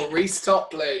 4, Reece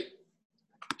Topley.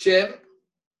 Jim?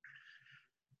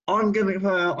 I'm gonna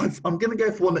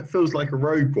go for one that feels like a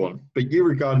rogue one, but you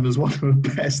regard him as one of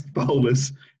the best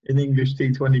bowlers in English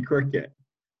T20 cricket.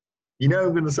 You know what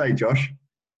I'm going to say, Josh?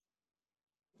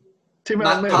 Tim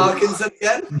L. Matt Mills. Parkinson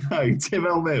again? No, Tim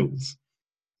L. Mills.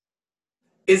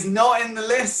 Is not in the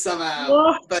list somehow.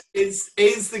 What? But is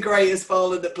the greatest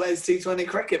bowler that plays T20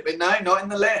 cricket. But no, not in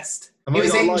the list. Am He I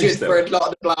was not alive injured still? for a lot of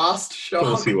the Blast. Sure. Of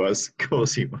course he was. Of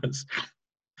course he was.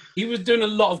 He was doing a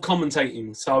lot of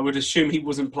commentating, so I would assume he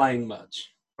wasn't playing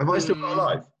much. Am I still not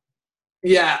alive?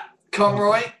 Yeah.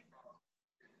 Conroy?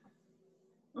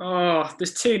 Oh,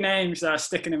 there's 2 names that are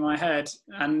sticking in my head,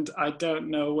 and I don't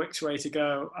know which way to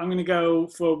go. I'm going to go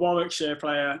for a Warwickshire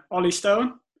player, Ollie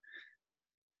Stone.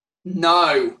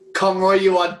 No. Conroy,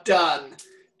 you are done.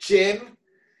 Jim?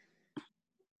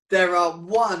 There are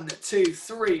 1, 2,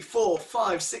 3, 4,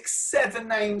 5, 6, 7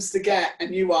 names to get,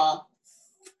 and you are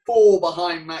 4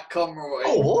 behind Matt Conroy.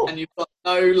 Oh. And you've got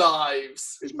no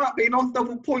lives. Is Matt being on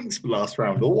double points for last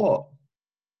round or what?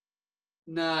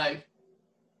 No.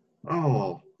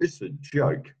 Oh, it's a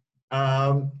joke.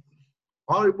 I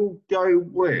will go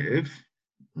with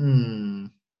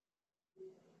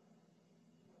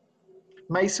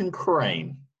Mason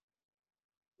Crane.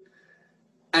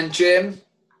 And Jim,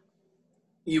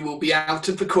 you will be out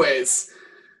of the quiz.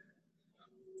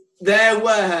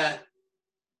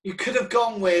 You could have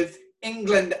gone with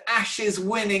England Ashes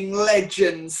winning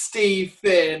legend Steve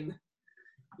Finn.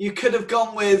 You could have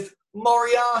gone with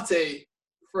Moriarty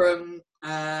from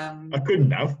I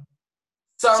couldn't have.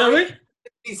 Surrey.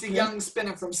 He's a young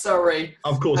spinner from Surrey.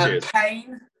 Of course he is.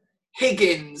 Payne,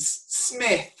 Higgins,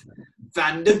 Smith,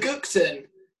 Van der Gugten,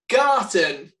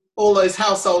 Garton, all those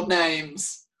household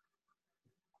names.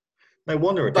 No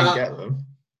wonder I didn't get them.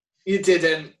 You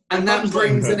didn't. And that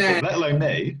brings an end. Let alone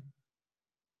me.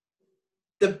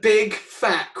 The big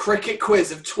fat cricket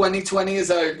quiz of 2020 is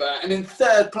over. And in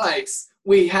third place,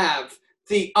 we have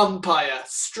the umpire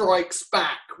strikes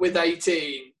back with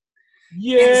 18.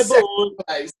 Yeah, in second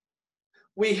place,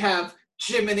 we have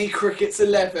Jiminy Cricket's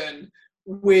 11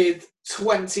 with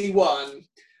 21.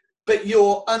 But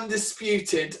your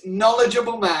undisputed,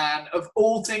 knowledgeable man of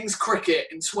all things cricket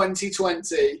in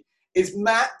 2020 is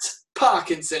Matt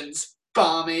Parkinson's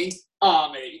Barmy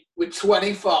Army with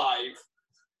 25.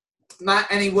 Matt,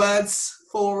 any words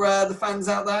for the fans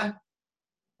out there?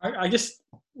 I just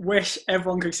wish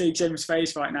everyone could see Jim's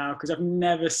face right now, because I've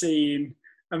never seen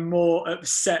a more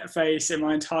upset face in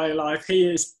my entire life. He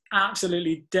is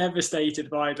absolutely devastated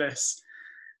by this.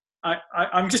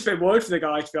 I'm just a bit worried for the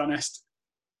guy, to be honest.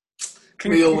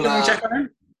 Can we check on him?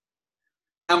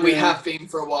 And we have been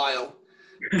for a while.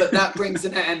 But that brings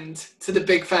an end to the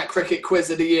Big Fat Cricket Quiz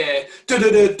of the year. Why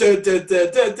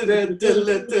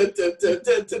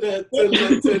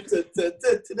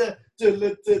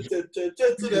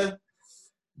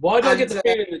do I get the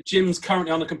feeling that Jim's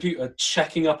currently on the computer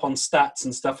checking up on stats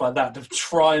and stuff like that to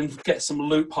try and get some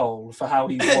loophole for how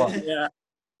he's won? Yeah.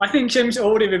 I think Jim's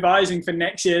already revising for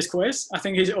next year's quiz. I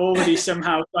think he's already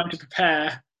somehow trying to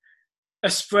prepare a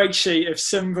spreadsheet of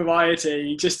some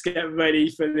variety just to get ready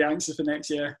for the answers for next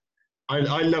year.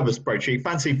 I love a spreadsheet.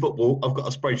 Fancy football, I've got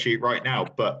a spreadsheet right now,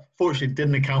 but fortunately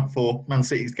didn't account for Man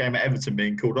City's game at Everton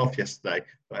being called off yesterday.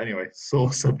 But anyway,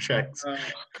 sore subject.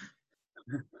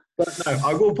 But no,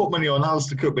 I will put money on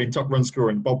Alistair Cook being top run scorer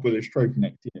and Bob Willis trophy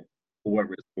next year, or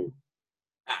whatever it's called.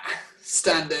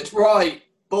 Standard. Right,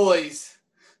 boys.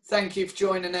 Thank you for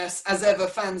joining us. As ever,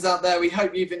 fans out there, we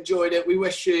hope you've enjoyed it. We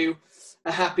wish you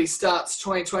a happy start to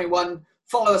 2021.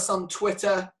 Follow us on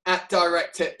Twitter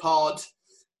 @DirectHitPod.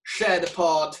 Share the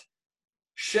pod.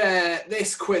 Share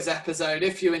this quiz episode.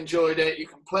 If you enjoyed it, you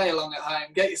can play along at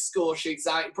home. Get your score sheets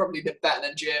out. You probably did better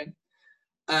than Jim.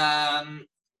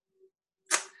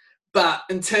 But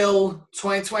until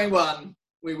 2021,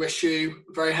 we wish you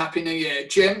a very happy new year.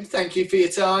 Jim, thank you for your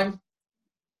time.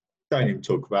 Don't even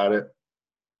talk about it.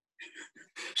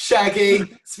 Shaggy,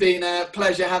 it's been a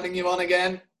pleasure having you on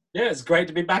again. Yeah, it's great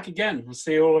to be back again. We'll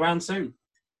see you all around soon.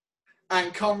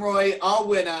 And Conroy, our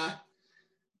winner,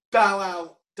 bow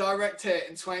out, direct hit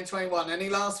in 2021. Any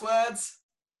last words?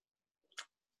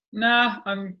 Nah,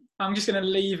 I'm just going to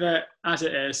leave it as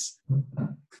it is.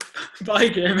 Bye,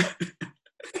 Jim.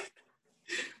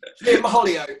 Jim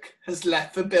Hollyoak has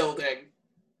left the building.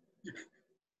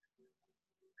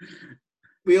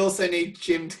 We also need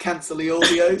Jim to cancel the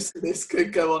audio, so this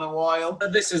could go on a while.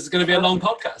 This is going to be a long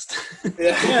podcast.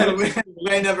 Yeah, we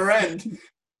may never end.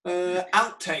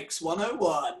 Outtakes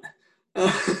 101.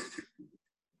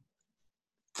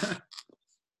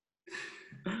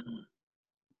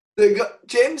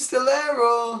 Jim still there,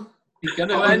 or? You're going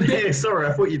to end it? Sorry,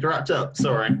 I thought you'd wrapped up.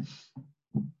 Sorry.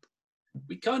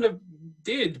 We kind of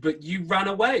did, but you ran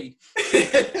away.